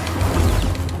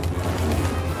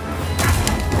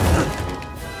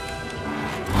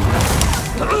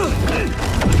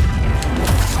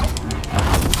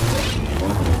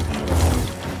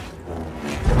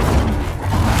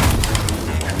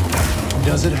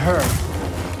 Does it hurt?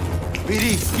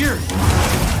 BD, here.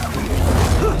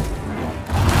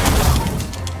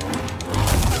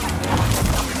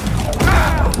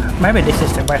 Maybe this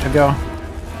is the way to go.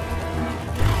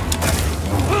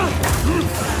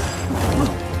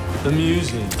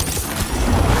 Amusing.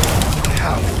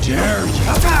 How dare you?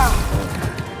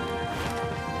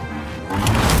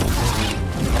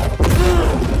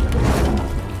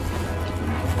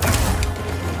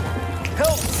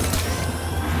 Help!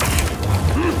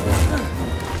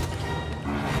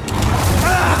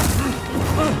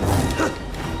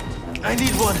 I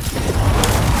need one.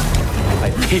 I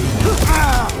pity you.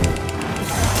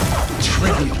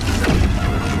 trivial.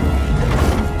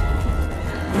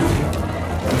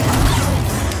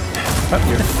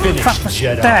 You're finished,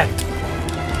 Jedi. That?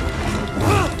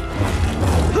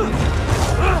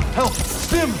 Help!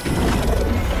 Stim!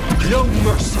 No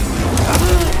mercy!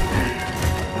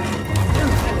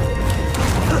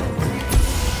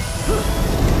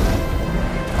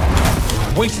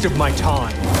 Waste of my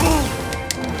time.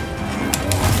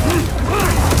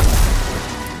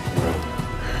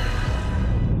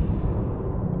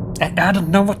 I don't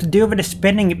know what to do with the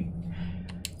spinning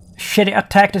shitty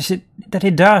attack that he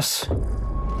does.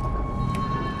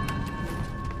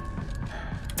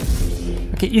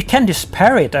 Okay, you can just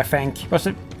parry it, I think.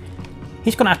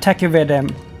 He's gonna attack you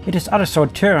with his other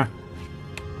sword too.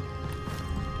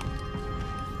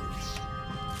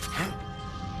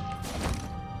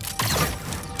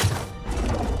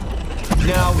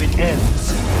 Now it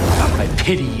ends. I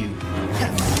pity you.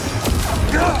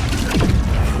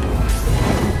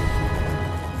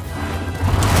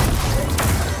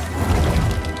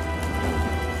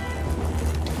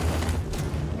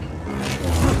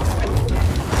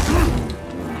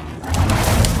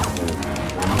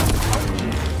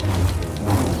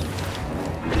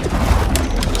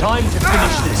 Time to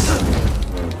finish this.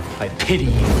 I pity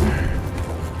you.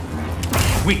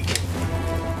 Weak.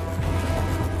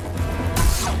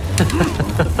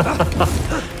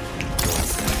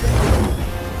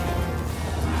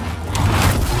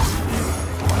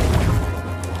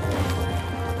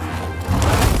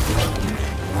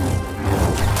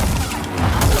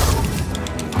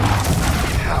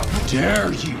 How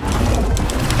dare you!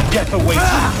 Death awaits you.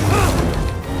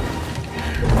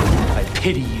 I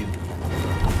pity you.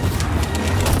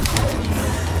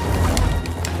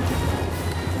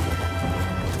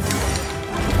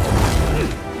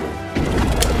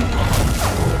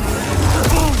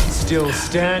 Still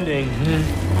standing.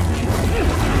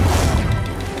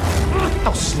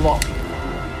 How sloppy.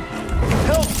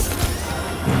 Help!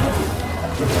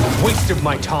 Waste of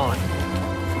my time.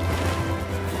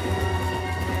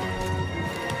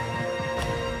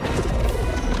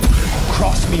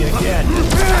 Cross me again.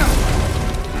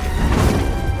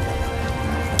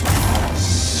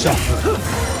 Suffer.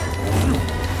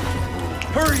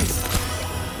 Hurry!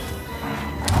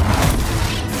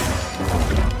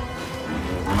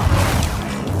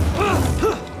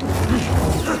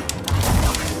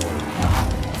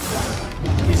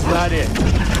 Is that it?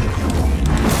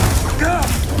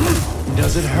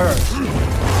 Does it hurt?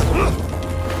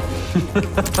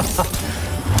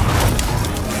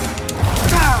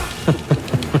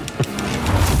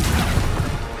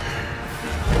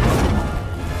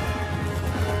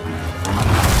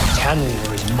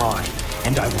 Tanalor is mine,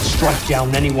 and I will strike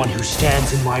down anyone who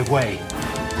stands in my way.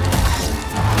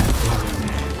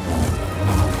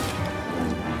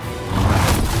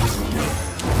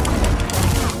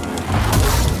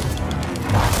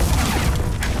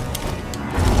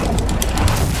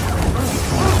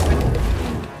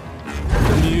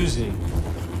 Amusing.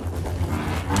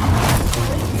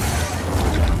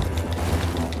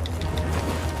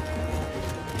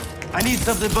 I need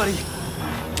something, buddy.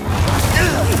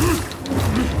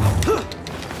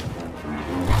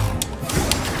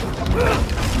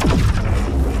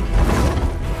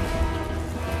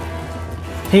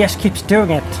 He just keeps doing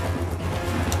it.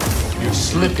 You're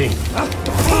slipping.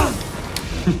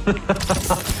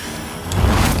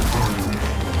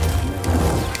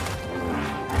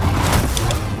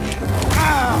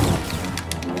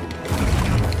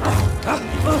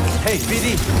 Hey, BD.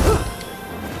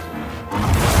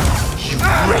 You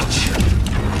wretch.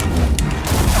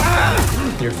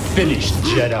 You're finished,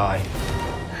 Jedi.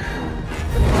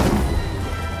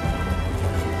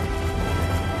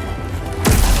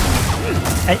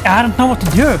 I don't know what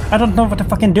to do. I don't know what to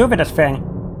fucking do with this thing.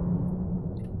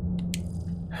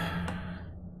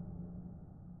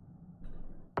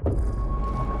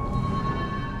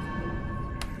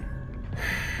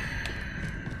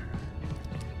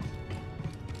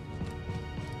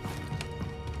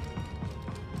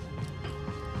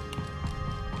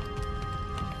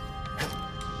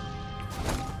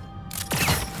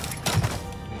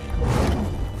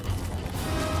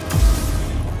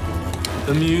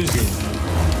 Amusing.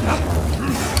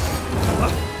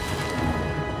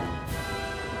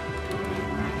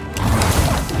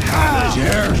 How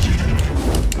dare you!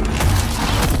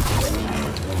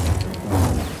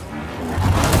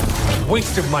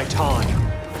 Waste of my time.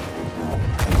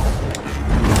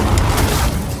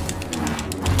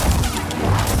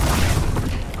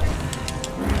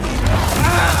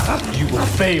 You will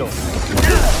fail.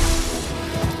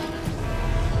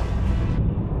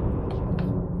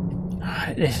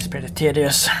 This is pretty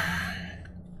tedious.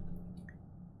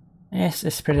 Yes,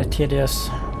 it's pretty tedious.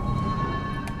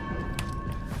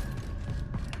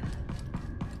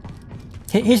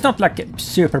 He's not like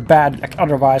super bad like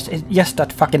otherwise, it's just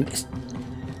that fucking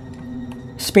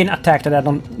spin attack that I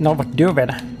don't know what to do with.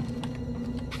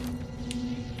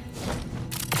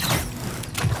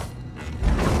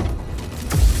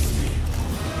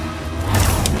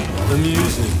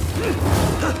 Amusing.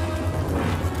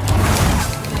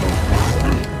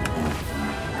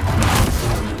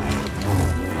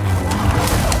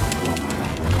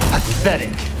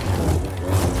 Pathetic.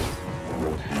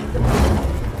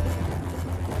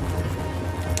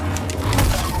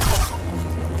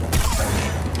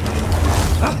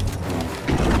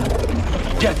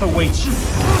 Death awaits you.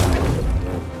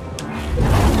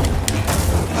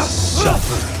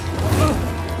 Suffer.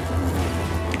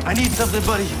 I need something,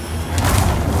 buddy.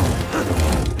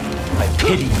 I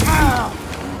pity you.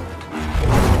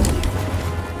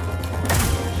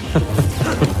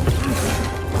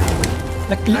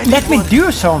 Let me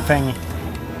do something.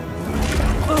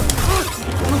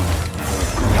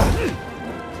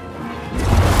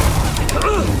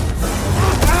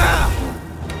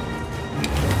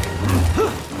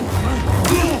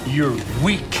 You're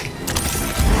weak.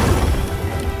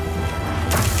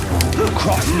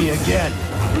 Cross me again.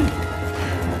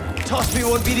 Toss me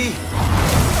one, BD.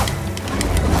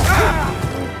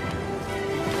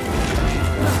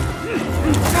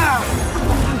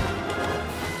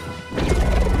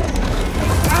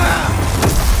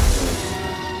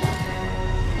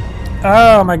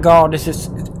 Oh my god, this is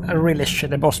a really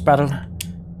shitty boss battle.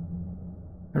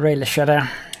 Really shitty.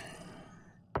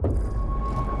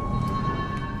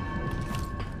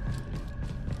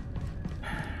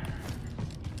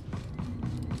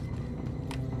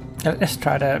 Let's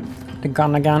try the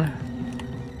gun again.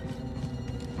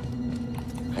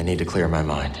 I need to clear my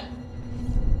mind.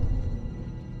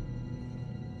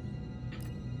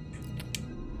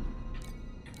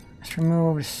 Let's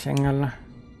remove the single.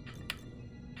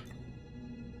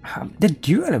 The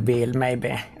dual wheel,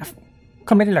 maybe. I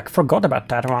completely like forgot about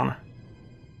that one.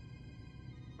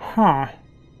 Huh.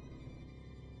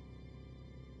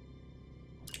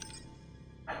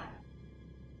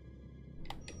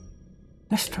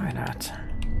 Let's try that.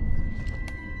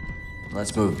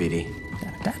 Let's move, BD.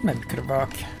 Yeah, that maybe could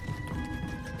work.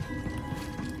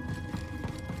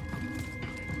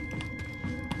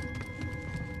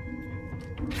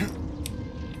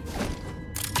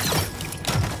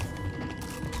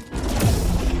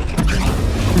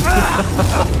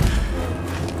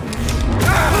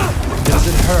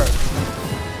 Doesn't hurt.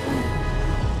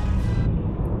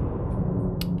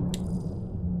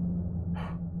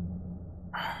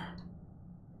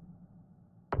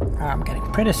 I'm getting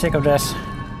pretty sick of this.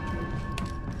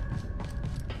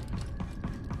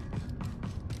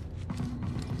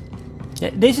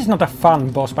 Yeah, this is not a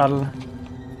fun boss battle.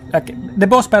 Like the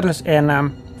boss battles in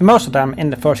most of them in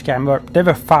the first game were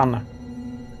fun.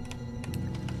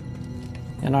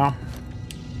 You know.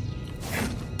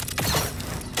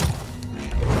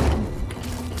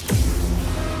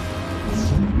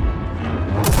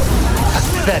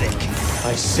 Pathetic.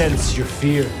 I sense your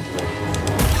fear.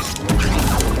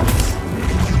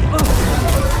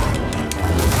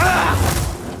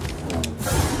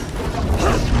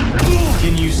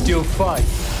 Can you still fight?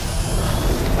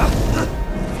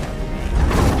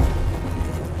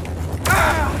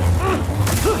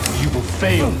 You will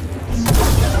fail.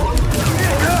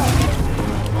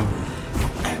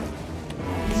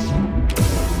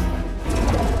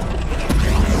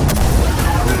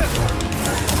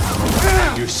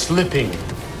 You're slipping.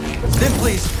 Then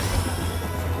please.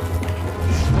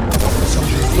 So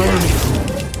you're learning.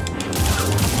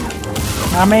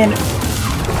 I mean,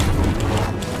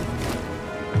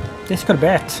 this could be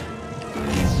it.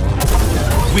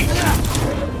 Weak.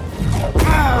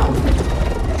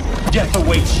 Death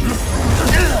awaits you.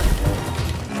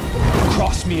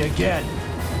 Cross me again.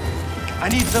 I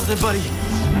need something, buddy.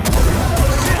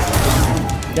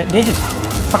 This is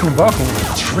fucking working.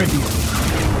 Trivial.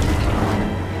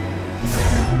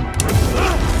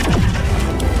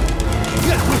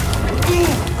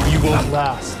 You won't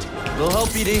last. We'll help,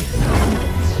 BD.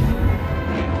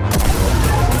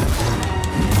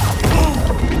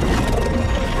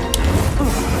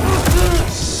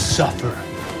 Suffer.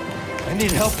 I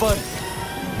need help, bud.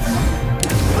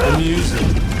 Amusing.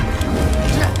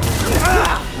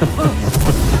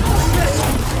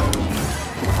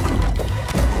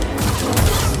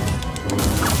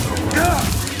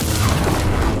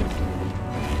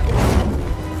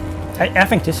 I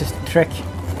think this is the trick.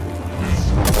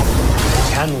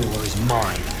 Tanalor is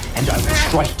mine, and I will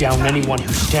strike down anyone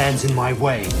who stands in my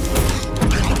way.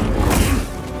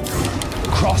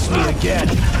 Cross me again.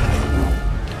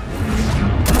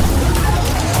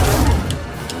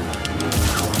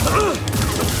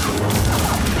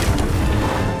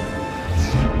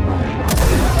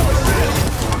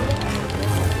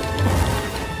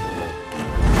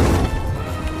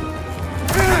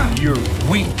 You're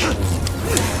weak.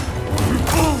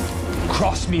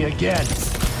 Cross me again.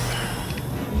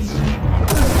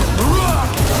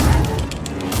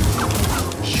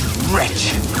 You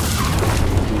wretch.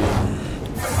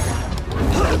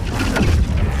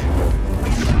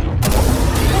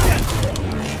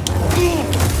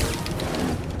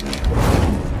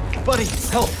 Buddy,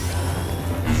 help!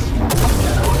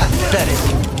 Pathetic.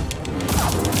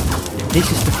 This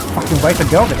is the fucking way to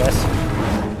go with this.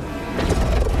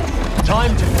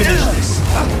 Time to finish this.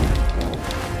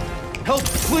 Help,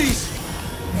 please!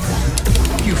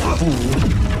 You fool.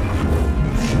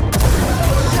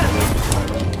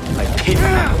 I pity you.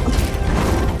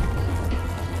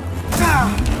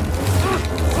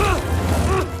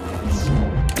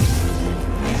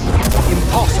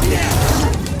 Impossible.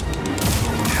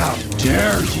 How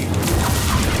dare you?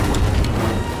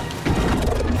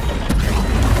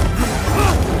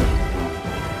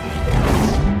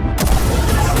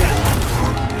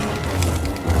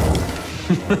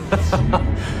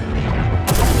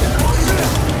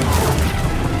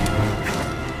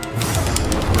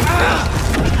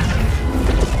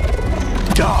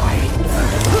 Die.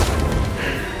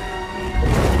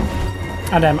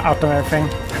 And I'm out of everything.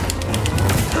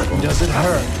 Does it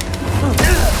hurt?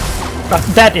 But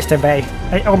that is the way.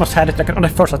 I almost had it like on the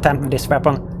first attempt with this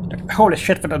weapon. Like, holy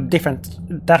shit, what a difference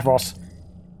that was.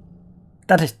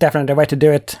 That is definitely the way to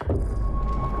do it.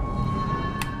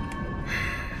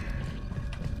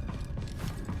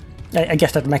 I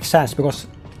guess that makes sense because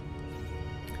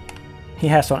he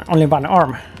has only one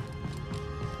arm.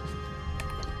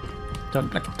 So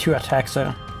like 2 attacks,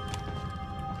 so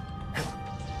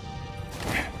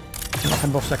not a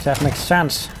boss like that makes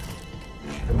sense.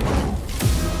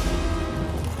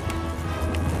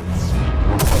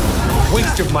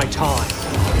 Waste of my time.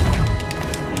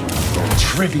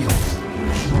 Trivial.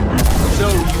 So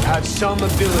you have some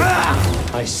ability.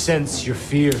 I sense your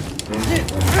fear.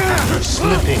 You're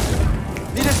slipping.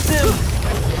 Need a sim!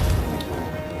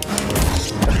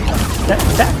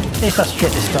 That is a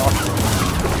shitty start.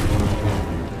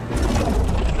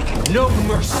 No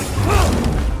mercy.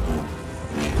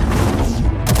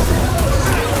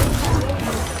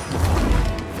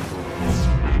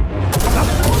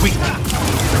 Weak.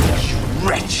 You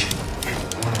wretch.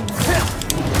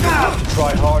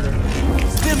 Try harder.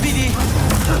 Stim, BD!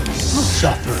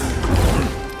 Suffer.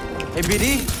 Hey, BD?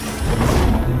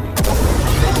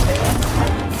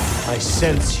 I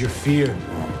sense your fear.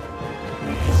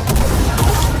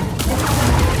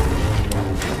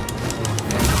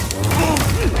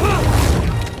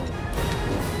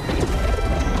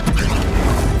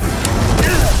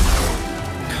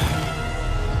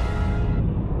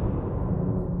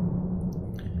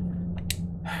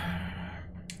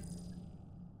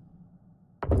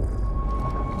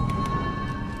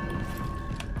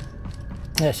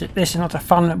 Yes, this is not a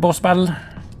fun boss battle.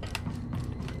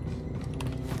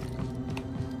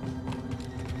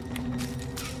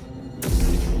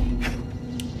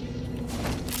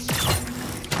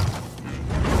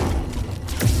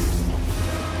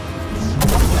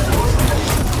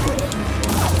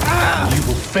 You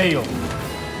will fail.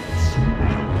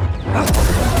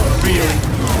 Really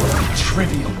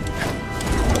trivial.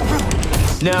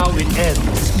 Now it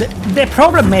ends. The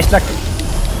problem is like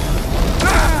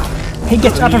he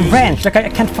gets out of range. Like I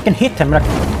can't fucking hit him. Like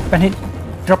when he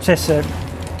drops his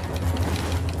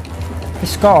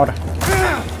guard.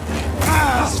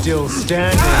 Still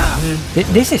standing.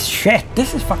 This is shit.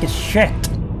 This is fucking shit.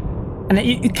 And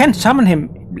you can't summon him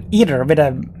either with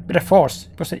a force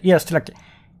because he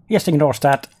just ignores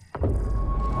that.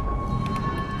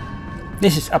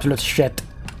 This is absolute shit.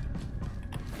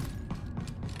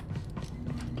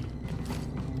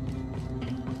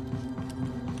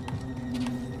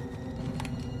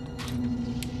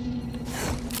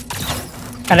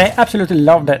 And I absolutely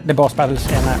love the boss battles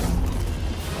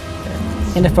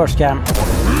in the first game.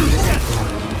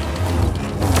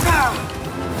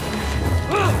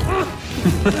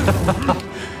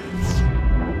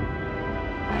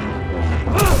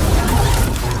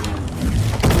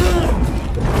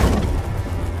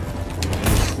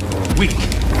 Weak.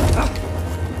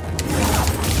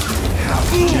 How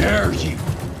dare you?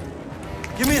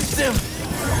 Give me a stim!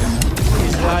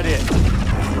 Is that it?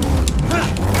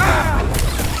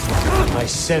 I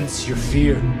sense your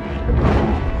fear.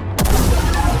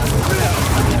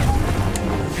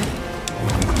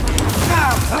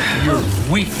 You're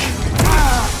weak.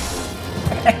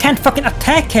 I can't fucking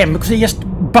attack him because he just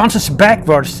bounces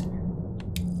backwards.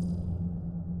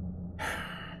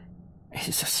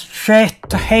 This is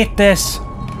shit. I hate this.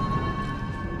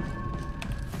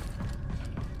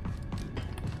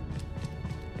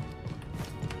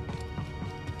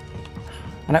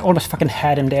 And I almost fucking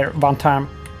had him there one time.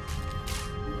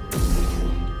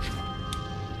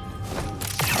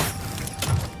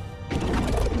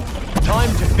 Time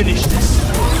to finish this.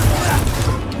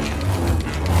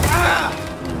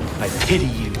 I pity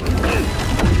you.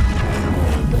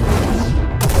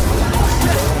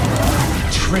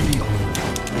 Trivial.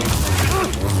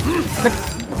 Look,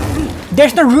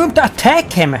 there's no room to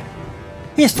attack him.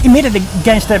 He's immediately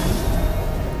against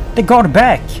the guard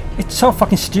back. It's so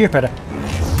fucking stupid.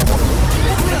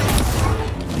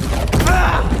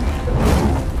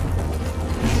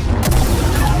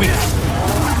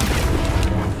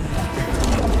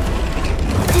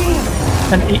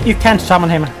 And you can't summon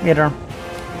him either.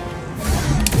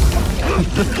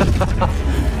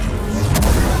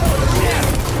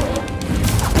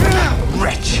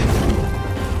 Wretch.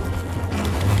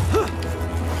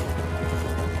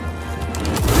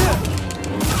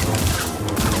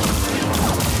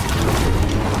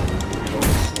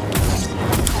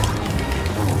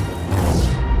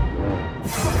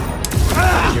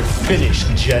 You're finished,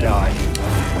 Jedi.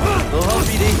 Hello,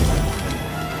 BD.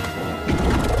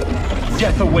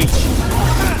 Death awaits you.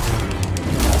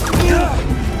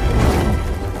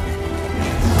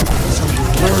 So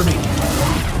you're learning.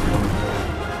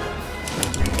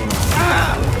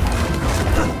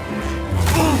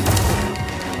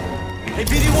 Hey,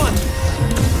 BD-1!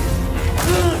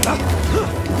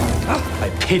 I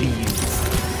pity you.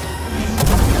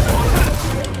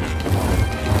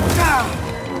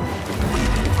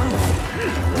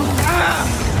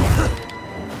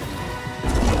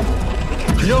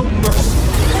 No mercy.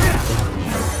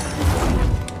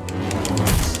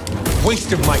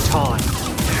 Waste of my time.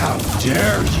 How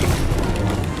dare you?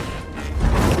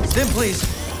 Stim, please.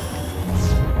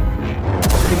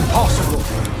 Impossible.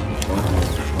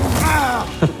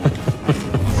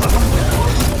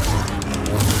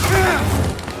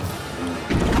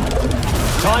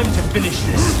 Time to finish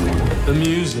this.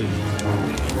 Amusing.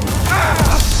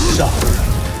 Suffer.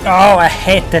 Oh, I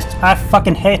hate this. I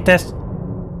fucking hate this.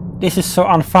 This is so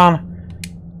unfun.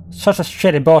 Such a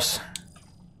shitty boss.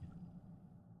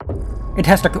 It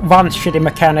has like one shitty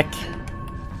mechanic.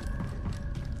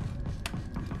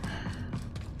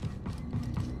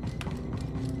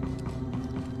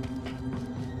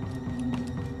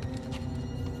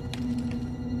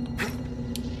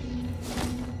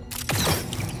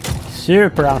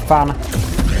 Super unfun.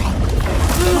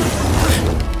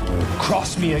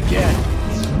 Cross me again.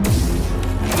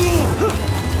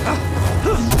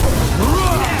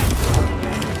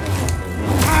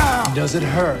 Does it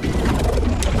hurt?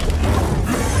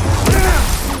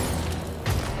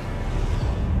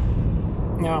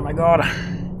 Oh my god.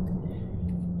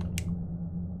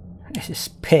 This is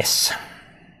piss.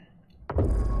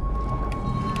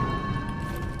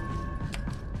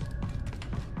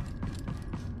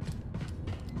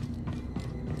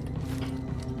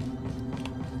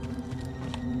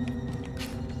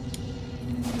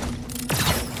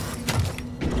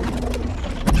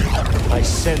 I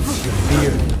sense your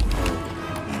fear.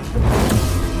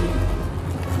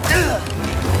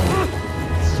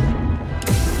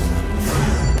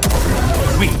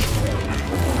 Weak.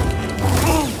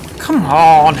 Come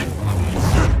on.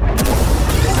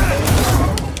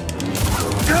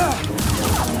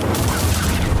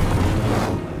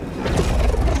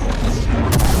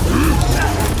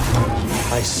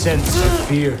 I sense your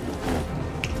fear.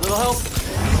 Little help?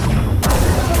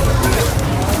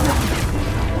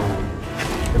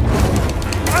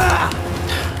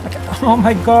 Oh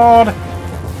my god.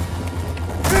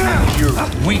 You're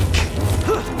weak.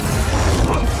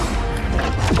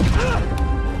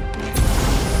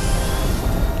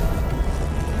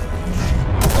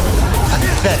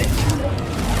 Pathetic.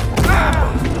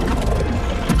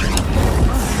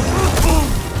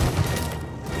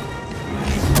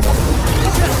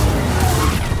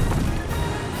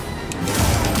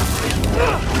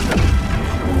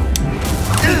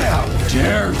 How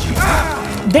dare you?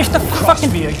 There's the Cross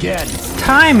fucking me again.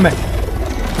 time.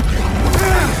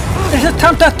 There's no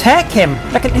time to attack him.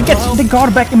 Like he gets the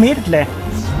guard back immediately.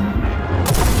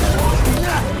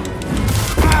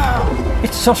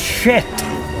 It's so shit.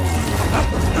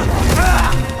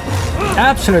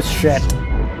 Absolute shit.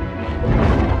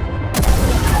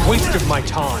 Waste of my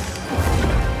time.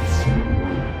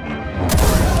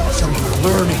 So you're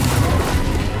learning.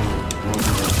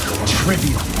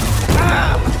 Trivial.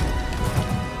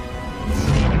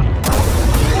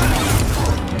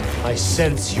 I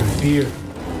sense your fear.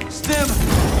 Stim!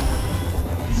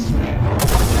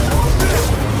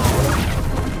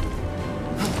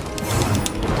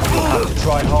 You'll have to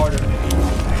try harder.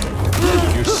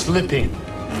 You're slipping.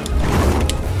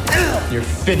 You're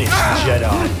finished,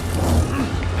 Jedi.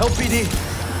 Help BD!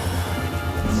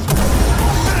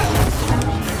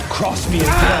 Cross me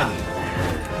again.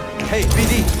 Hey,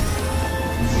 BD!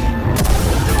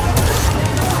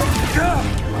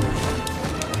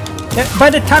 By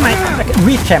the time I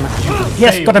reach him, he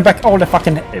has gotten back all the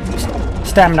fucking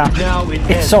stamina. Now it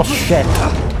It's so shit.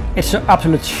 It's so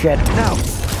absolute shit. Now.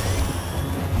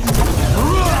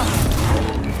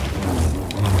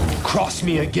 Cross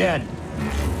me again.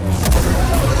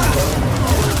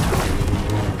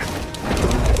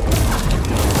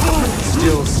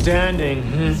 Still standing,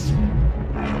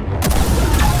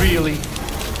 Really?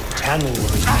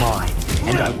 Tanalor is mine,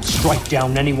 and I will strike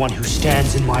down anyone who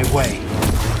stands in my way.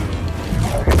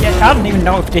 Yeah, I don't even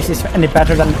know if this is any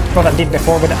better than what I did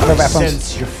before with the other weapons.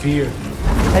 Sense your fear.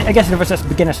 I guess it was just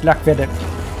beginner's luck with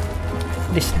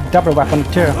this double weapon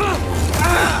too.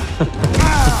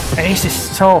 This is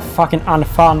so fucking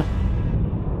unfun.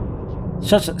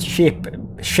 Such a cheap,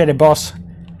 shitty boss.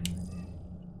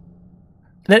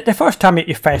 The first time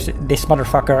you faced this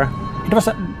motherfucker,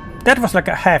 that was like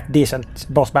a half decent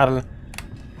boss battle.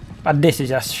 But this is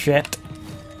just shit.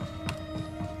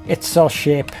 It's so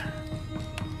cheap.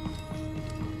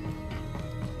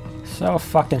 So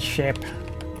fucking cheap.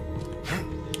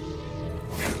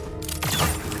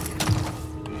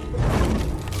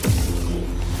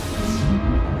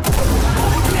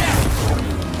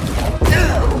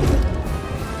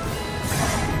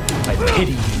 I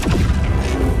pity you.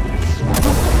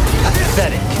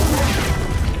 Pathetic.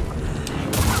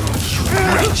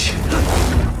 Wretch.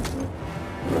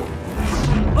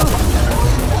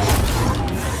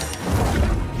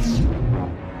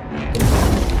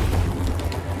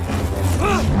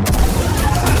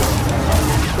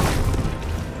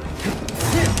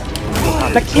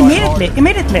 Like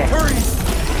immediately!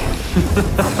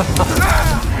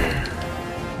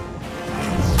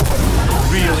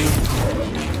 Really?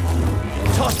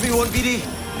 Toss me one, BD!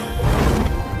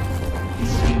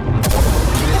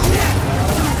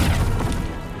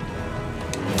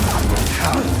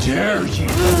 How dare you?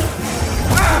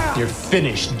 You're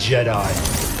finished, Jedi.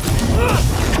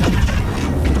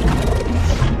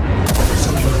 So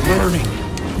you're learning.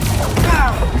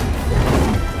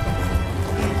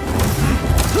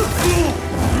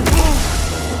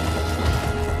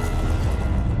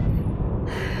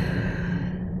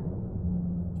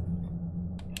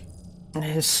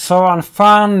 It's so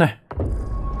unfun.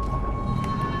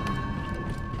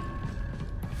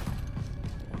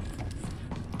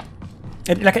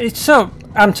 It's so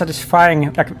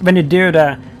unsatisfying. Like when you do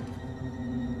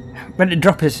when you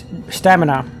drop his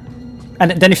stamina,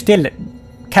 and then you still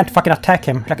can't fucking attack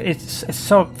him. Like it's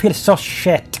so feels so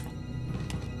shit.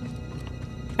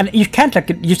 And you can't like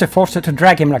use the force to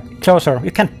drag him like closer.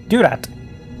 You can't do that.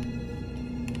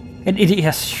 It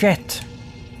has shit.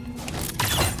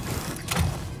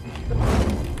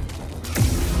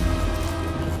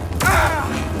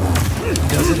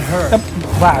 Does it hurt?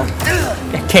 Wow.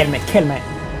 Kill me.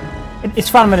 It's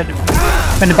fun when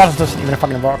the button doesn't even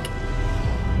fucking work.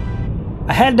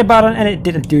 I held the button and it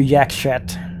didn't do jack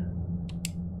shit.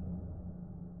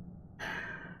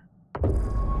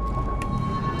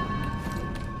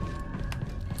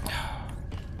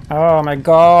 Oh my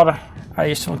god. I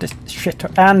just want this shit to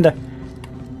end.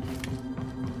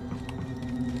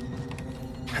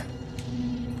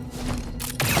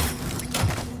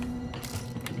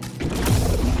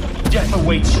 Death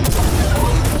awaits you.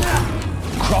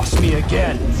 Cross me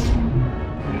again.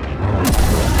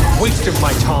 Waste of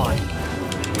my time.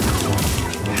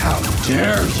 How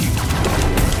dare you?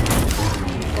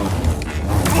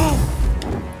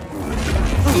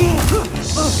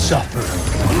 Suffer.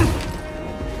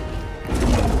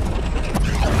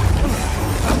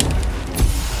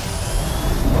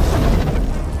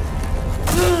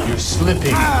 You're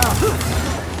slipping.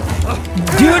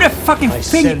 Do the fucking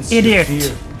thing, idiot!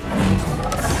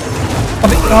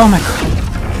 Oh my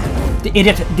god. The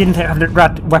idiot didn't have the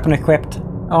right weapon equipped.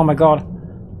 Oh my god.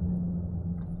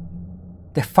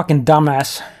 The fucking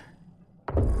dumbass.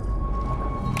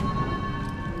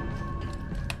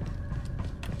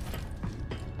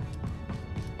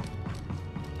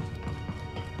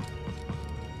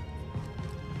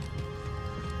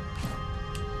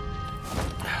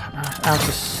 I'm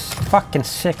just fucking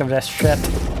sick of this shit.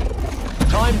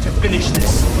 Time to finish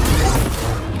this.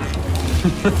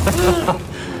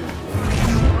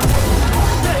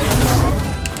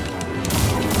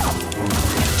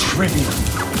 Trivial.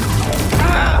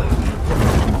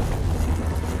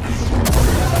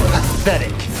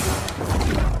 Pathetic.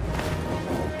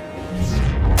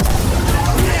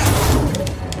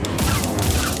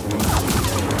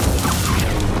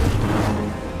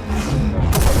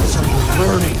 So you're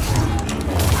learning.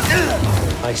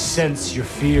 I sense your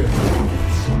fear.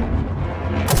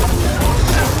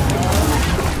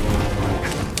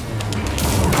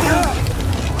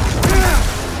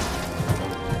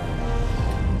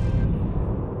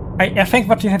 I think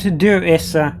what you have to do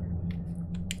is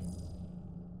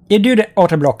you do the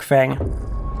auto block thing,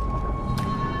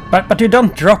 but you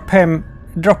don't drop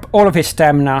all of his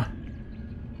stamina,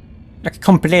 like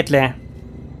completely.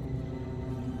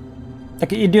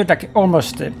 Like you do it like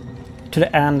almost to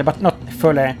the end, but not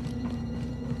fully,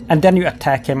 and then you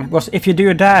attack him. Because if you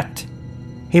do that,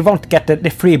 he won't get the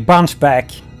free bounce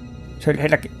back, so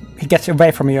he gets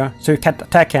away from you, so you can't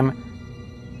attack him.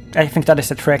 I think that is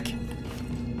the trick.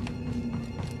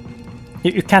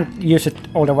 You can't use it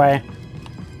all the way.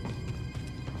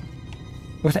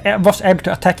 Because I was able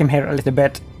to attack him here a little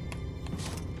bit.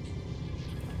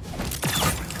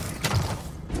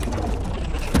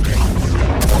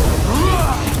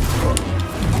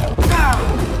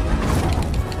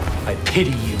 I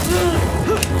pity you.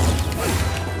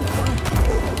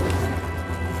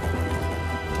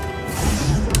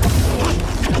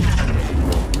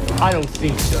 I don't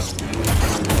think so.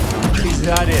 Is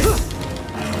that it?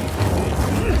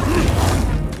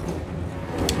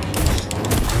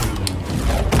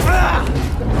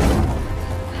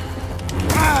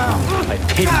 I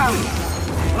pity you.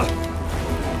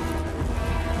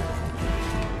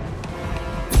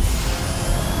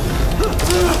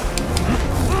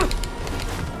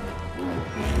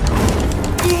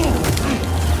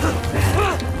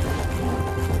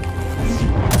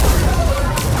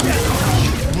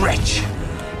 Wretch!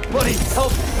 Buddy,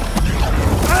 help!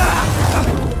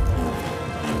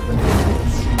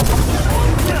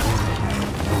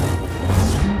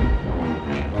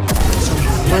 So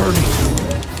you're learning.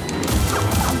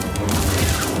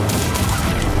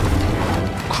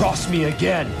 Cross me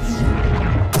again.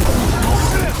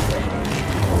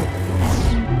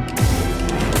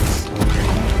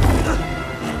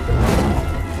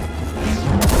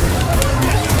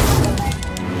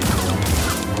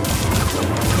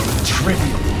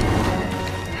 Trivial.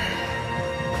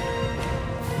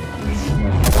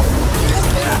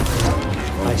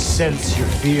 I sense your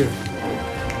fear.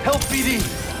 Help BD!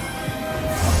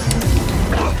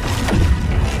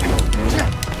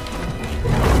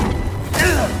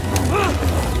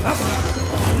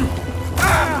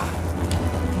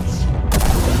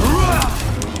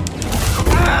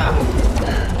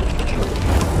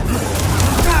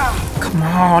 Come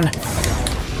on!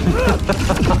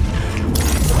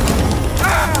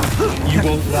 You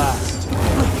won't last.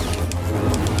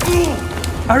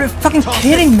 Are you fucking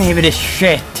kidding me with this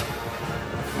shit?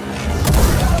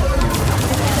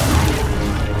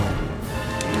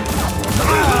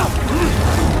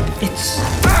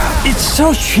 It's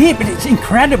so cheap and it's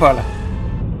incredible.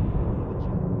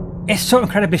 It's so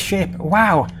incredibly cheap.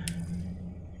 Wow.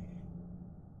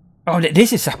 Oh,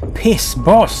 this is a piss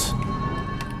boss.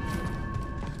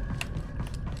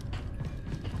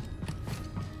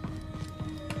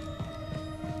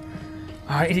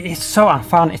 Oh, it's so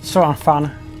unfun. It's so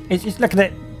unfun. It's like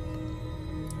the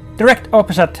direct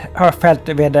opposite how I felt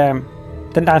with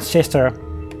the Ninth Sister.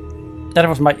 That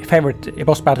was my favorite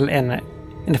boss battle in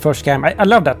the first game. I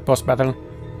love that boss battle,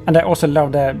 and I also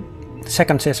love the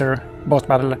second Sister boss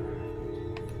battle.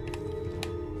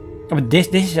 Oh, but this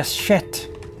is just shit.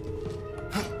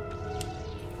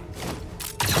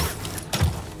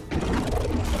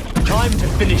 Time to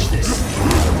finish this.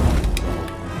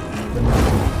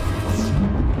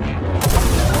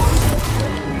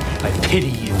 I pity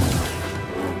you.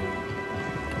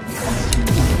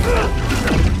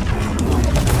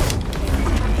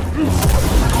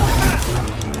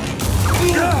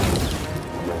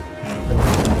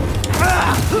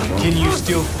 Can you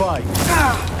still fight?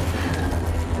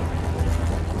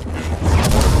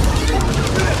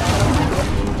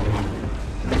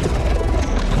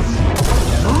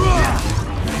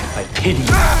 I pity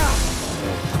you.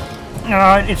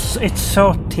 Oh, it's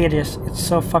so tedious. It's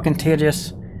so fucking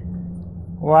tedious.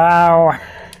 Wow.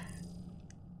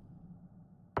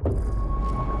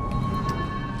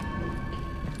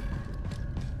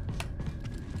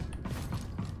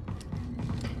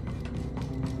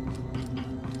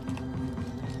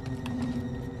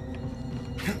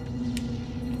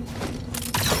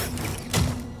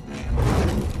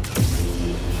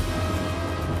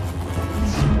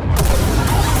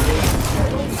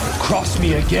 Cross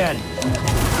me again.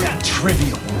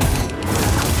 Trivial.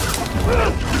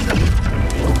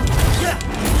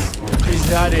 Is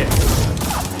that it?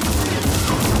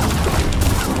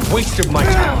 Waste of my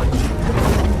time.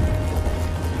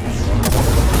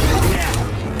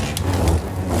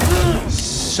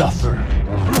 Suffer.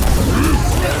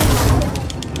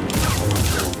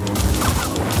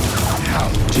 How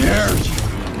dare you!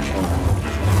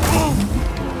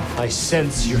 I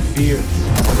sense your fear.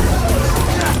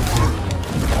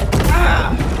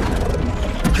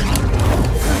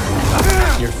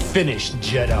 You're finished,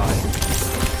 Jedi.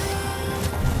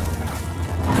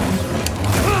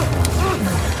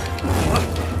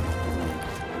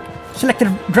 Selected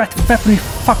rat weapon, you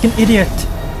fucking idiot.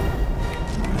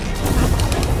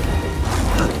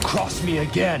 Cross me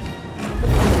again.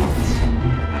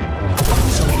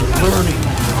 So you're learning.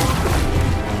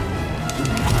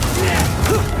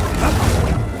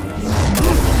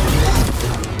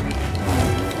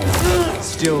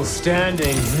 Still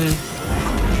standing,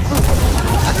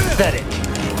 Pathetic.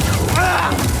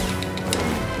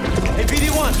 Hey,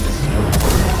 BD1!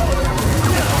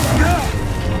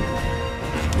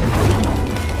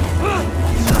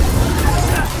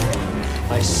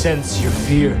 I sense your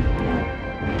fear.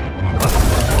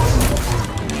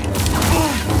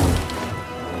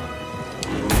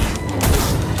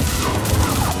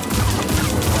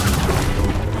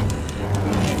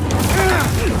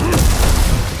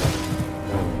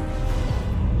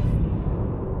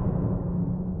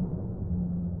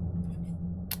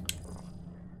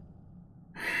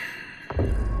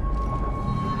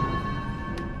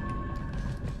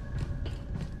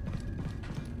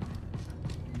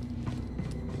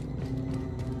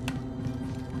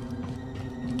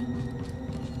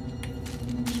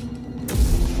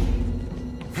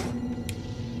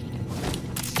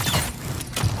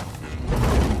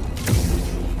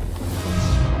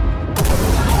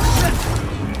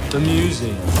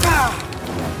 Amusing.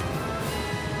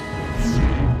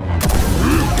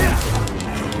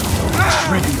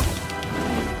 Trivial.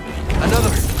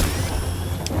 Another.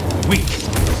 Weak.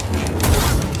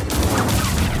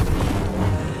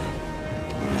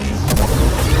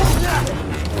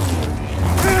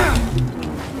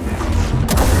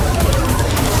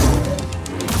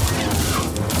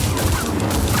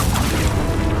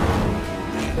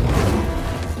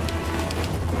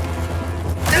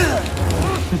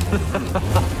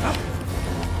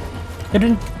 You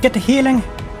didn't get the healing?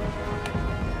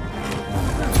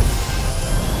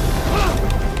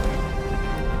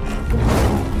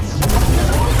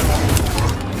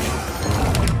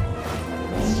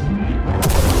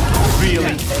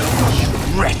 Really?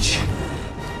 Wretch!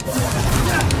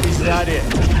 Is that it?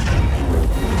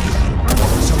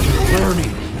 So you're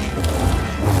learning.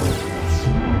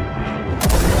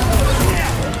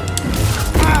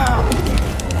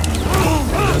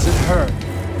 Does it hurt?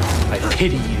 I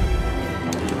pity you.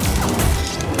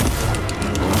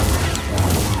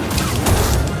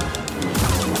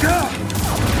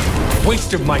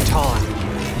 Waste of my time.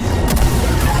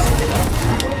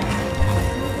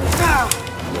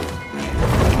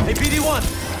 Hey, BD1!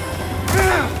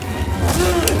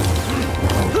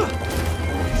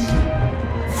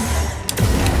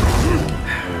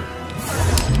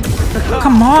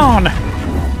 Come on!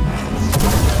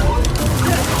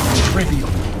 Trivial.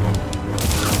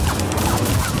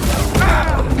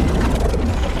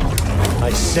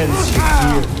 I sense your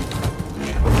fear.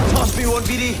 Toss me one,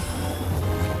 BD.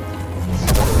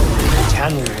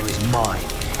 Tantalor is mine,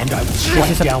 and I will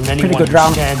strike down anyone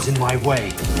who stands in my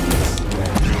way.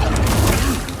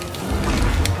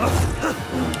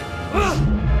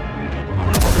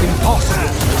 Impossible!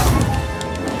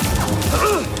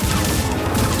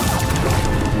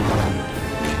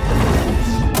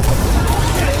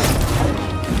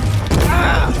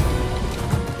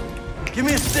 Give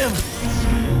me a stim!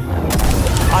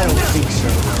 I don't think so.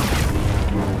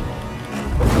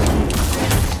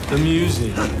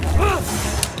 Amusing.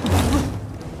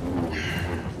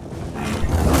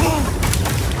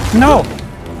 No!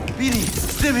 BD,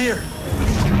 stim here!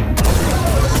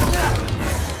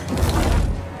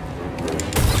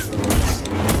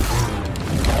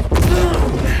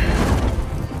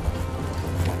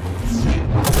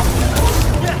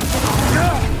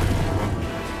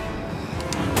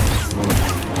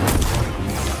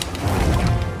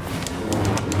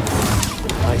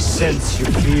 I sense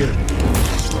your fear.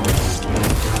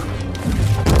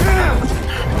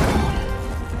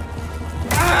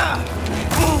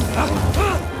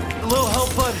 A little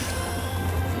help, bud.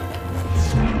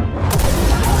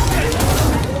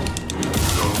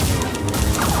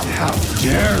 How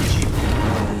dare you?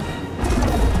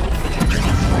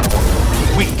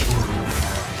 Weak.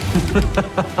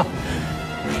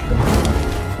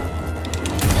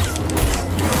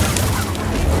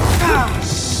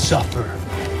 suffer.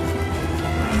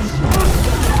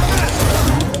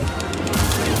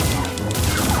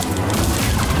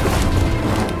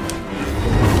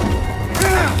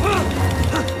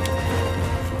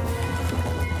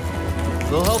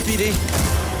 Little help, PD.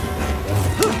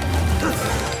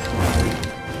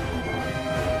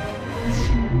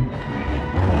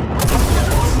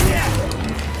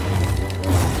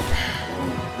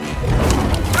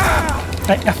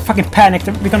 I fucking panicked.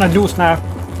 We're gonna lose now.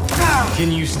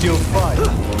 Can you still fight?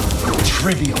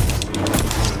 Trivial.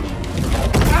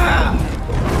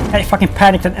 I fucking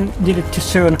panicked and did it too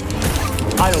soon.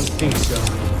 I don't think so.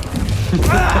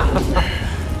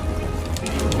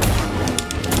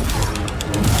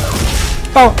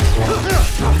 Oh!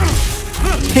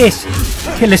 Please!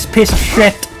 Kill this piece of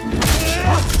shit!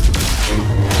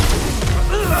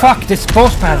 Fuck this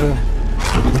boss battle!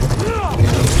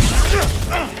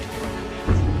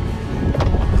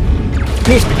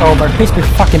 Please be over, please be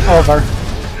fucking over.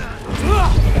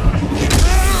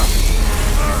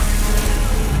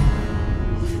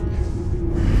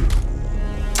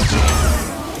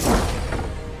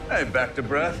 Hey, back to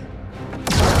breath.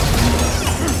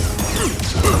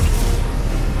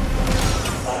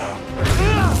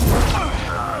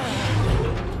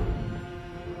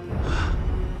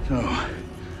 So,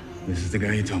 this is the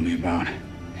guy you told me about.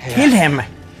 Kill him!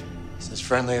 He's as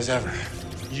friendly as ever.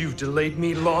 You've delayed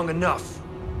me long enough.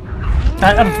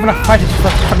 I don't wanna fight this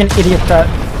fucking idiot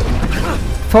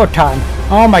third time.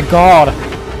 Oh my god!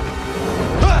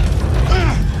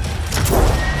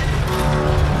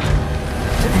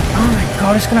 Oh my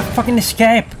god, he's gonna fucking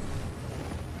escape!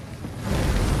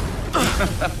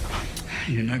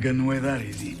 You're not getting away that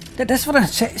easy. That's what I'm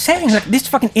saying, like, this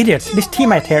fucking idiot, this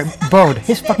teammate here, Bode,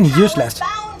 he's fucking useless.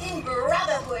 Bound in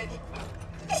brotherhood.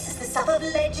 This is the stuff of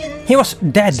legends. He was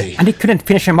dead, and he couldn't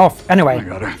finish him off anyway. I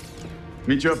got her.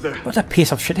 Meet you up there. What a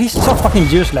piece of shit, he's so fucking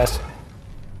useless.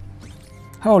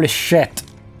 Holy shit.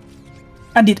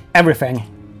 I did everything.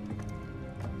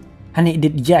 And he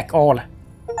did jack all.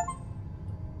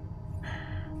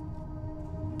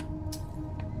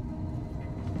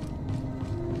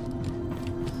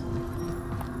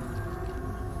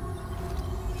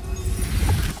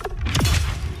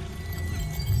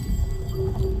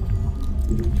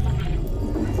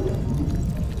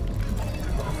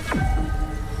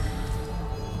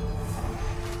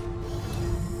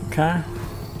 Okay.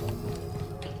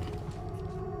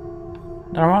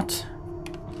 Then what?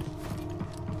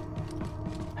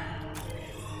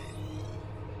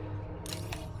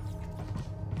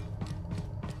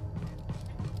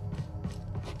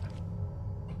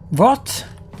 What?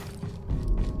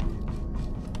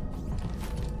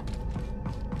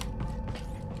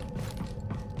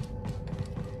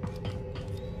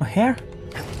 Oh, here?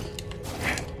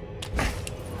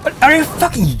 What, are you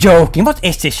fucking joking? What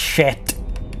is this shit?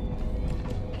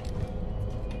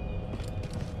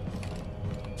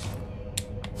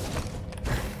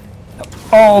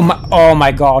 Oh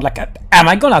my god, like, am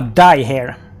I gonna die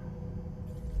here?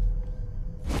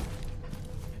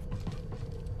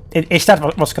 Is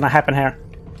that what's gonna happen here?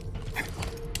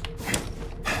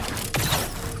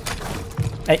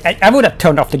 I would have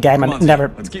turned off the game and never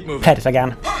played it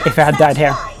again if I had died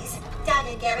here.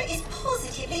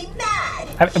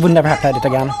 I would never have played it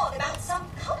again.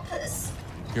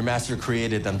 Your master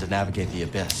created them to navigate the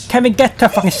abyss. Can we get to a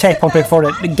fucking save point before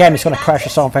the game is gonna crash or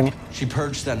something? She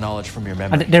purged that knowledge from your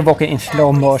memory. And they're walking in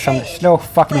slow motion, slow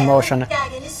fucking motion.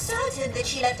 Dagon is certain that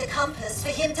she left a compass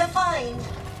for him to find.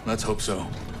 Let's hope so.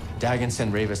 Dagon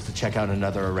sent Ravis to check out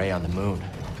another array on the moon.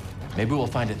 Maybe we'll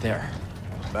find it there.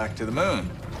 Back to the moon.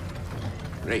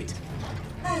 Great.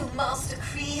 Oh, Master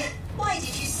Kree, why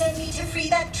did you send me to free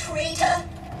that traitor?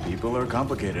 People are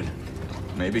complicated.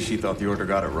 Maybe she thought the Order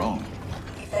got it wrong.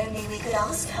 If only we could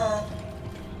ask her.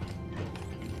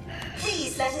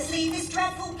 Please let us leave this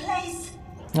dreadful place.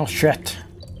 Oh shit.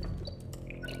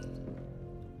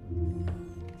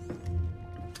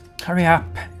 Hurry up.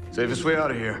 Safest way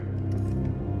out of here.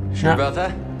 Sure about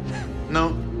that?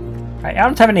 No. I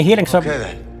don't have any healing, so Okay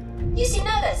then. You seem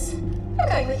nervous. I'm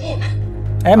going with him.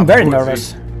 I'm very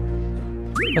nervous.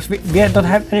 Because we don't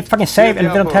have any fucking save and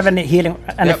we don't have any healing,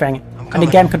 anything. And the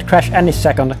game could crash any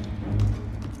second.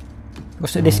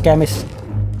 Because this game is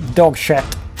dog shit.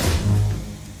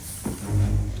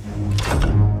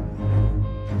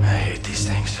 I hate these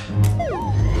things.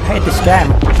 I hate this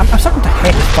game. I'm starting to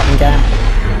hate this fucking game.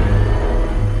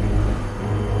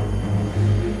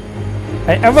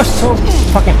 I was so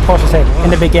fucking positive in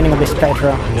the beginning of this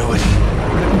playthrough. I knew it.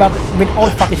 But with all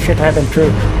fucking shit I have been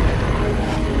through.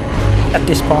 At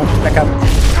this point, like I'm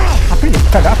pretty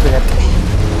fed up with it.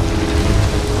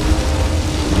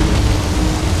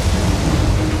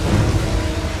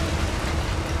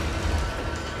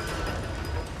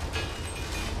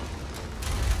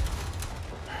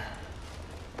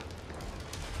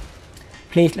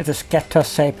 Please let us get to a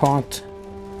save point.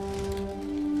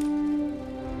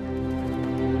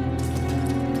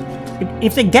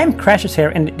 If the game crashes here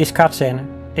in this cutscene,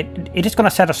 it is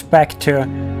gonna set us back to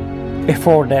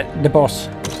before the boss.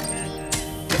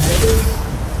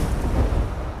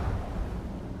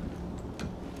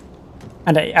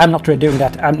 And I'm not redoing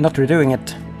that. I'm not redoing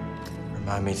it.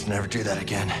 Remind me to never do that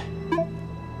again.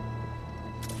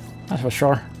 That's for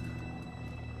sure.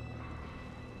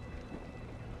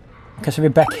 Okay, so we're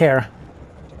back here.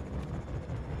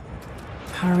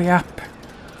 Hurry up.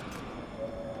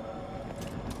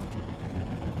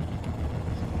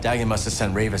 Dagon must have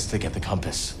sent Ravis to get the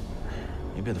compass.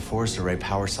 Maybe the forest array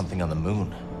powers something on the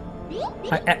moon.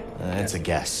 It's a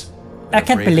guess. I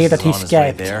can't believe that he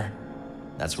escaped. There,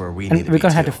 that's where we need And to be we're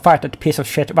gonna have too. to fight that piece of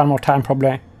shit one more time,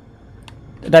 probably.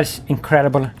 That is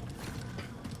incredible.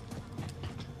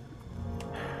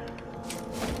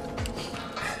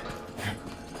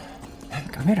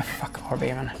 God, where the fuck are we,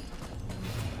 man?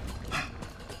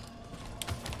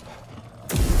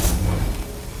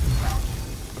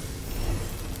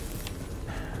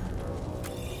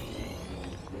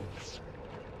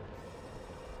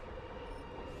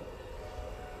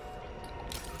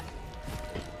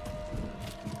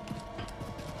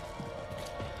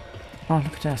 Oh,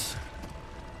 look at this.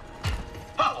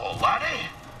 Hello, laddie.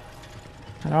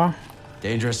 Hello?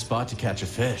 Dangerous spot to catch a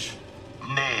fish.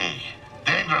 Nay,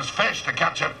 dangerous fish to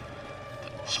catch a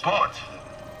spot.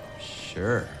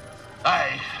 Sure.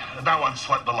 Aye, that one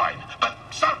slipped the line. But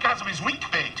sarcasm is weak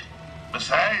bait.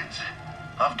 Besides,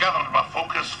 I've gathered my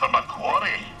focus for my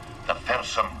quarry, the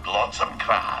fearsome, glodsome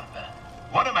crab.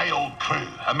 One of my old crew,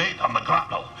 a mate on the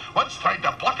grapnel, once tried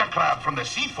to pluck a crab from the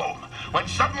sea foam, when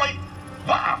suddenly,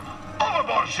 wham!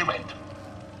 Overboard she went.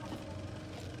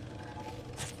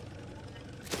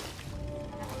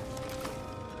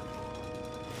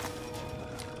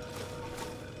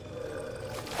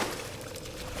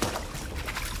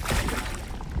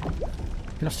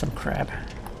 Lost some crab.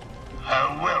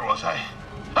 Where was I?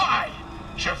 Aye!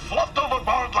 She flopped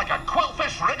overboard like a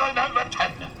quillfish wriggling out of a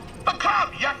tin. The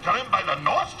crab yanked her in by the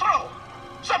nostril.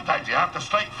 Sometimes you have to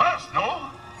strike first,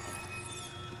 no?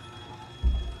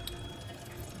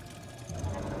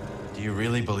 Do you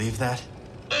really believe that?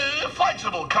 A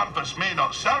flexible compass may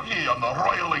not serve you on the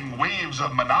roiling waves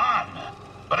of Manan,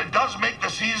 but it does make the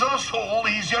seas of the soul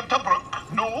easier to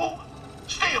brook, no?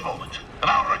 Stay a moment, and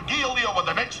I'll regale you with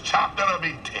the next chapter of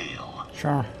my tale.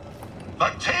 Sure. The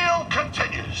tale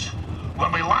continues.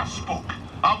 When we last spoke,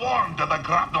 I warned of the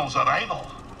grapnel's arrival.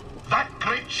 That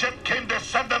great ship came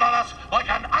descending on us like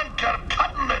an anchor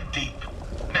cut in the deep.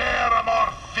 Ne'er a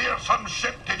more fearsome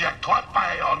ship did you clamp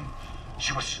my eye on.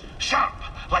 She was sharp,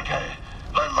 like a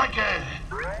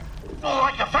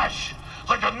fish,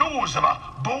 like the nose of a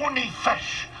bony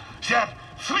fish. She had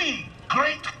 3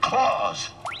 great claws.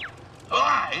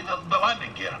 Aye, the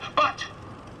landing gear, but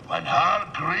when her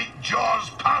great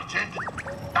jaws parted,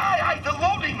 aye, the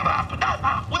loading ramp.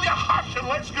 Will you hush and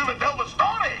let Scuba tell the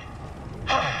story?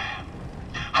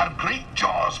 Her great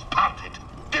jaws parted,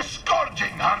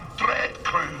 disgorging her dread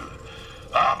crew.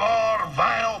 A more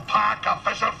vile pack of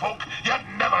fisher folk you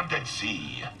never did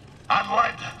see. And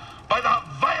led by the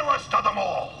vilest of them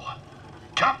all,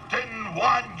 Captain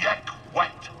One-Yek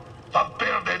Wet, the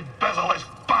bearded, bezel-less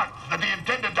bat that he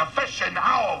intended to fish in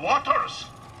our waters.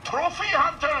 Trophy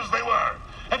hunters they were,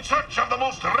 in search of the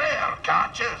most rare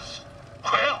catches.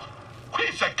 Well, we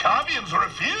Sikavians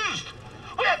refused.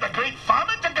 We had the great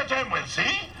famine to contend with,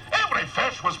 see? Every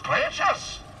fish was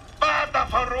precious. But the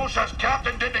ferocious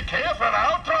captain didn't care for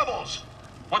our troubles.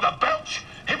 With a belch,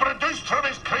 he produced from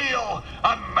his creel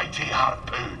a mighty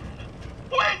harpoon.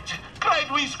 Wait,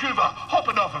 cried wee Scuba,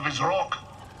 hopping off of his rock.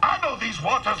 I know these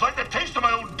waters like the taste of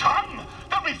my own tongue.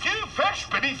 There'll be few fish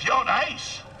beneath yon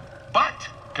ice. But,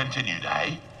 continued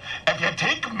I, if you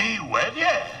take me with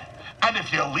you, and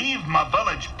if you leave my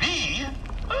village be,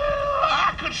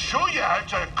 I could show you how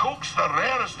to coax the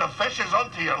rarest of fishes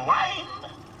onto your line.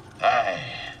 Aye.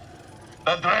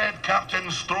 The dread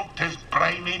captain stroked his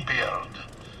briny beard.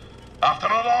 After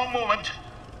a long moment,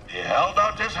 he held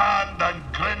out his hand and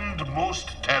grinned most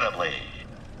terribly.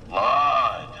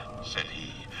 Lad, said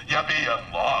he, you be a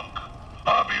monk.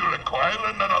 I'll be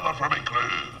requiring another for my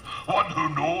crew, one who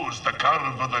knows the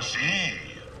curve of the sea.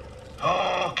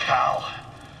 Oh, Cal,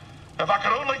 if I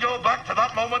could only go back to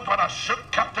that moment when I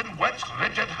shook Captain Wet's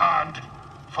rigid hand.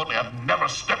 If only I'd never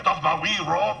stepped off my wee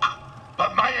rock.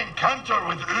 But my encounter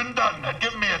with Undan had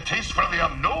given me a taste for the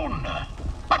unknown.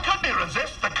 I couldn't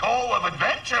resist the call of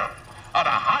adventure, and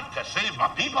I had to save my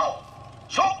people.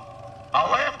 So, I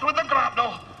left with the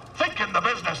grapnel, thinking the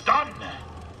business done.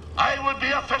 I would be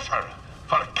a fisher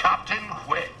for Captain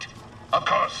Of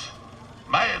course,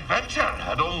 my adventure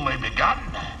had only begun.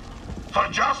 For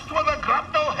just when the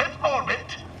grapnel hit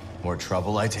orbit... More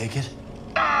trouble, I take it?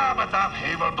 Ah, but I've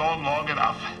havered on long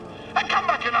enough. And come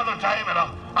back another time and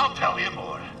I'll tell you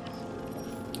more.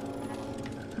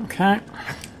 Okay.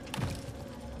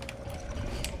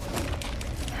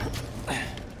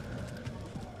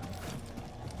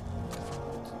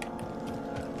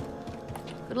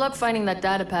 Good luck finding that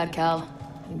data pad, Cal.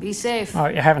 And be safe. Oh,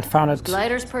 you haven't found it.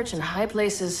 Gliders perch in high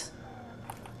places.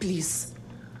 Please.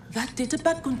 That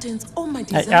datapad contains all my I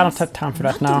designs. don't have time for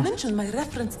that now. Not to mention my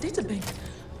reference databank.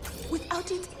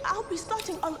 Without it, I'll be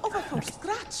starting all over from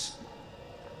scratch.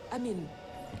 I mean...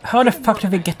 How the fuck do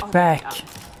we get back?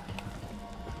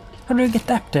 How do we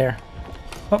get up there?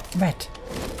 Oh, wait.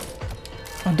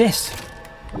 Oh, this.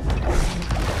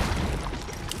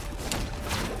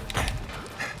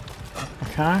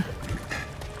 Okay.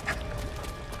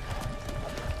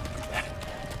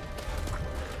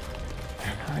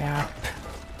 Hurry up.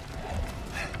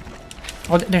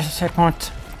 Oh, there's a save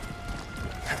point.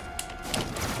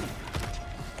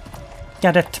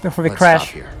 Get it before we crash.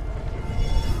 Stop here.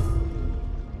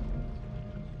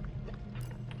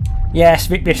 Yes,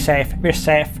 we're safe. We're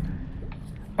safe.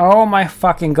 Oh my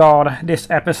fucking god, this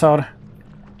episode.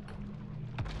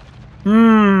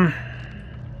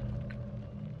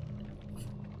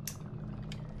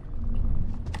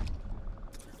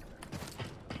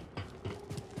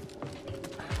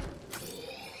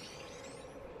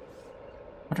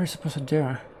 What are we supposed to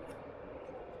do?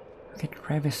 Get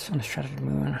Gravis on the shattered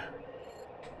moon.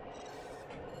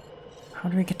 How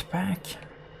do we get back?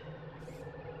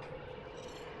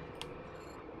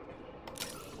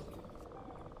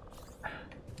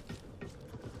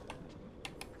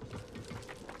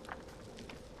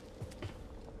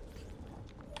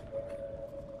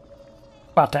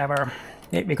 Whatever.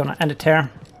 We're gonna end it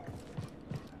here.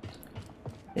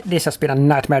 This has been a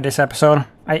nightmare, this episode.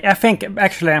 I think,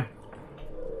 actually...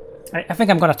 I think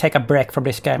I'm gonna take a break from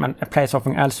this game and play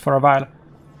something else for a while.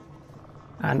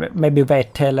 And maybe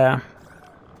wait till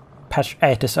patch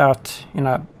 8 is out in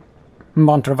a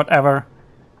month or whatever.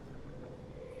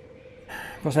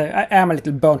 Because I am a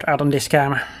little burnt out on this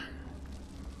game.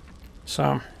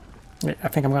 So, I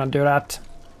think I'm gonna do that.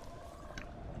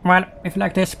 Well, if you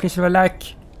like this, please leave a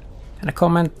like and a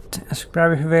comment and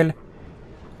subscribe if you will.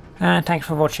 And thanks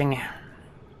for watching.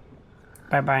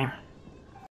 Bye bye.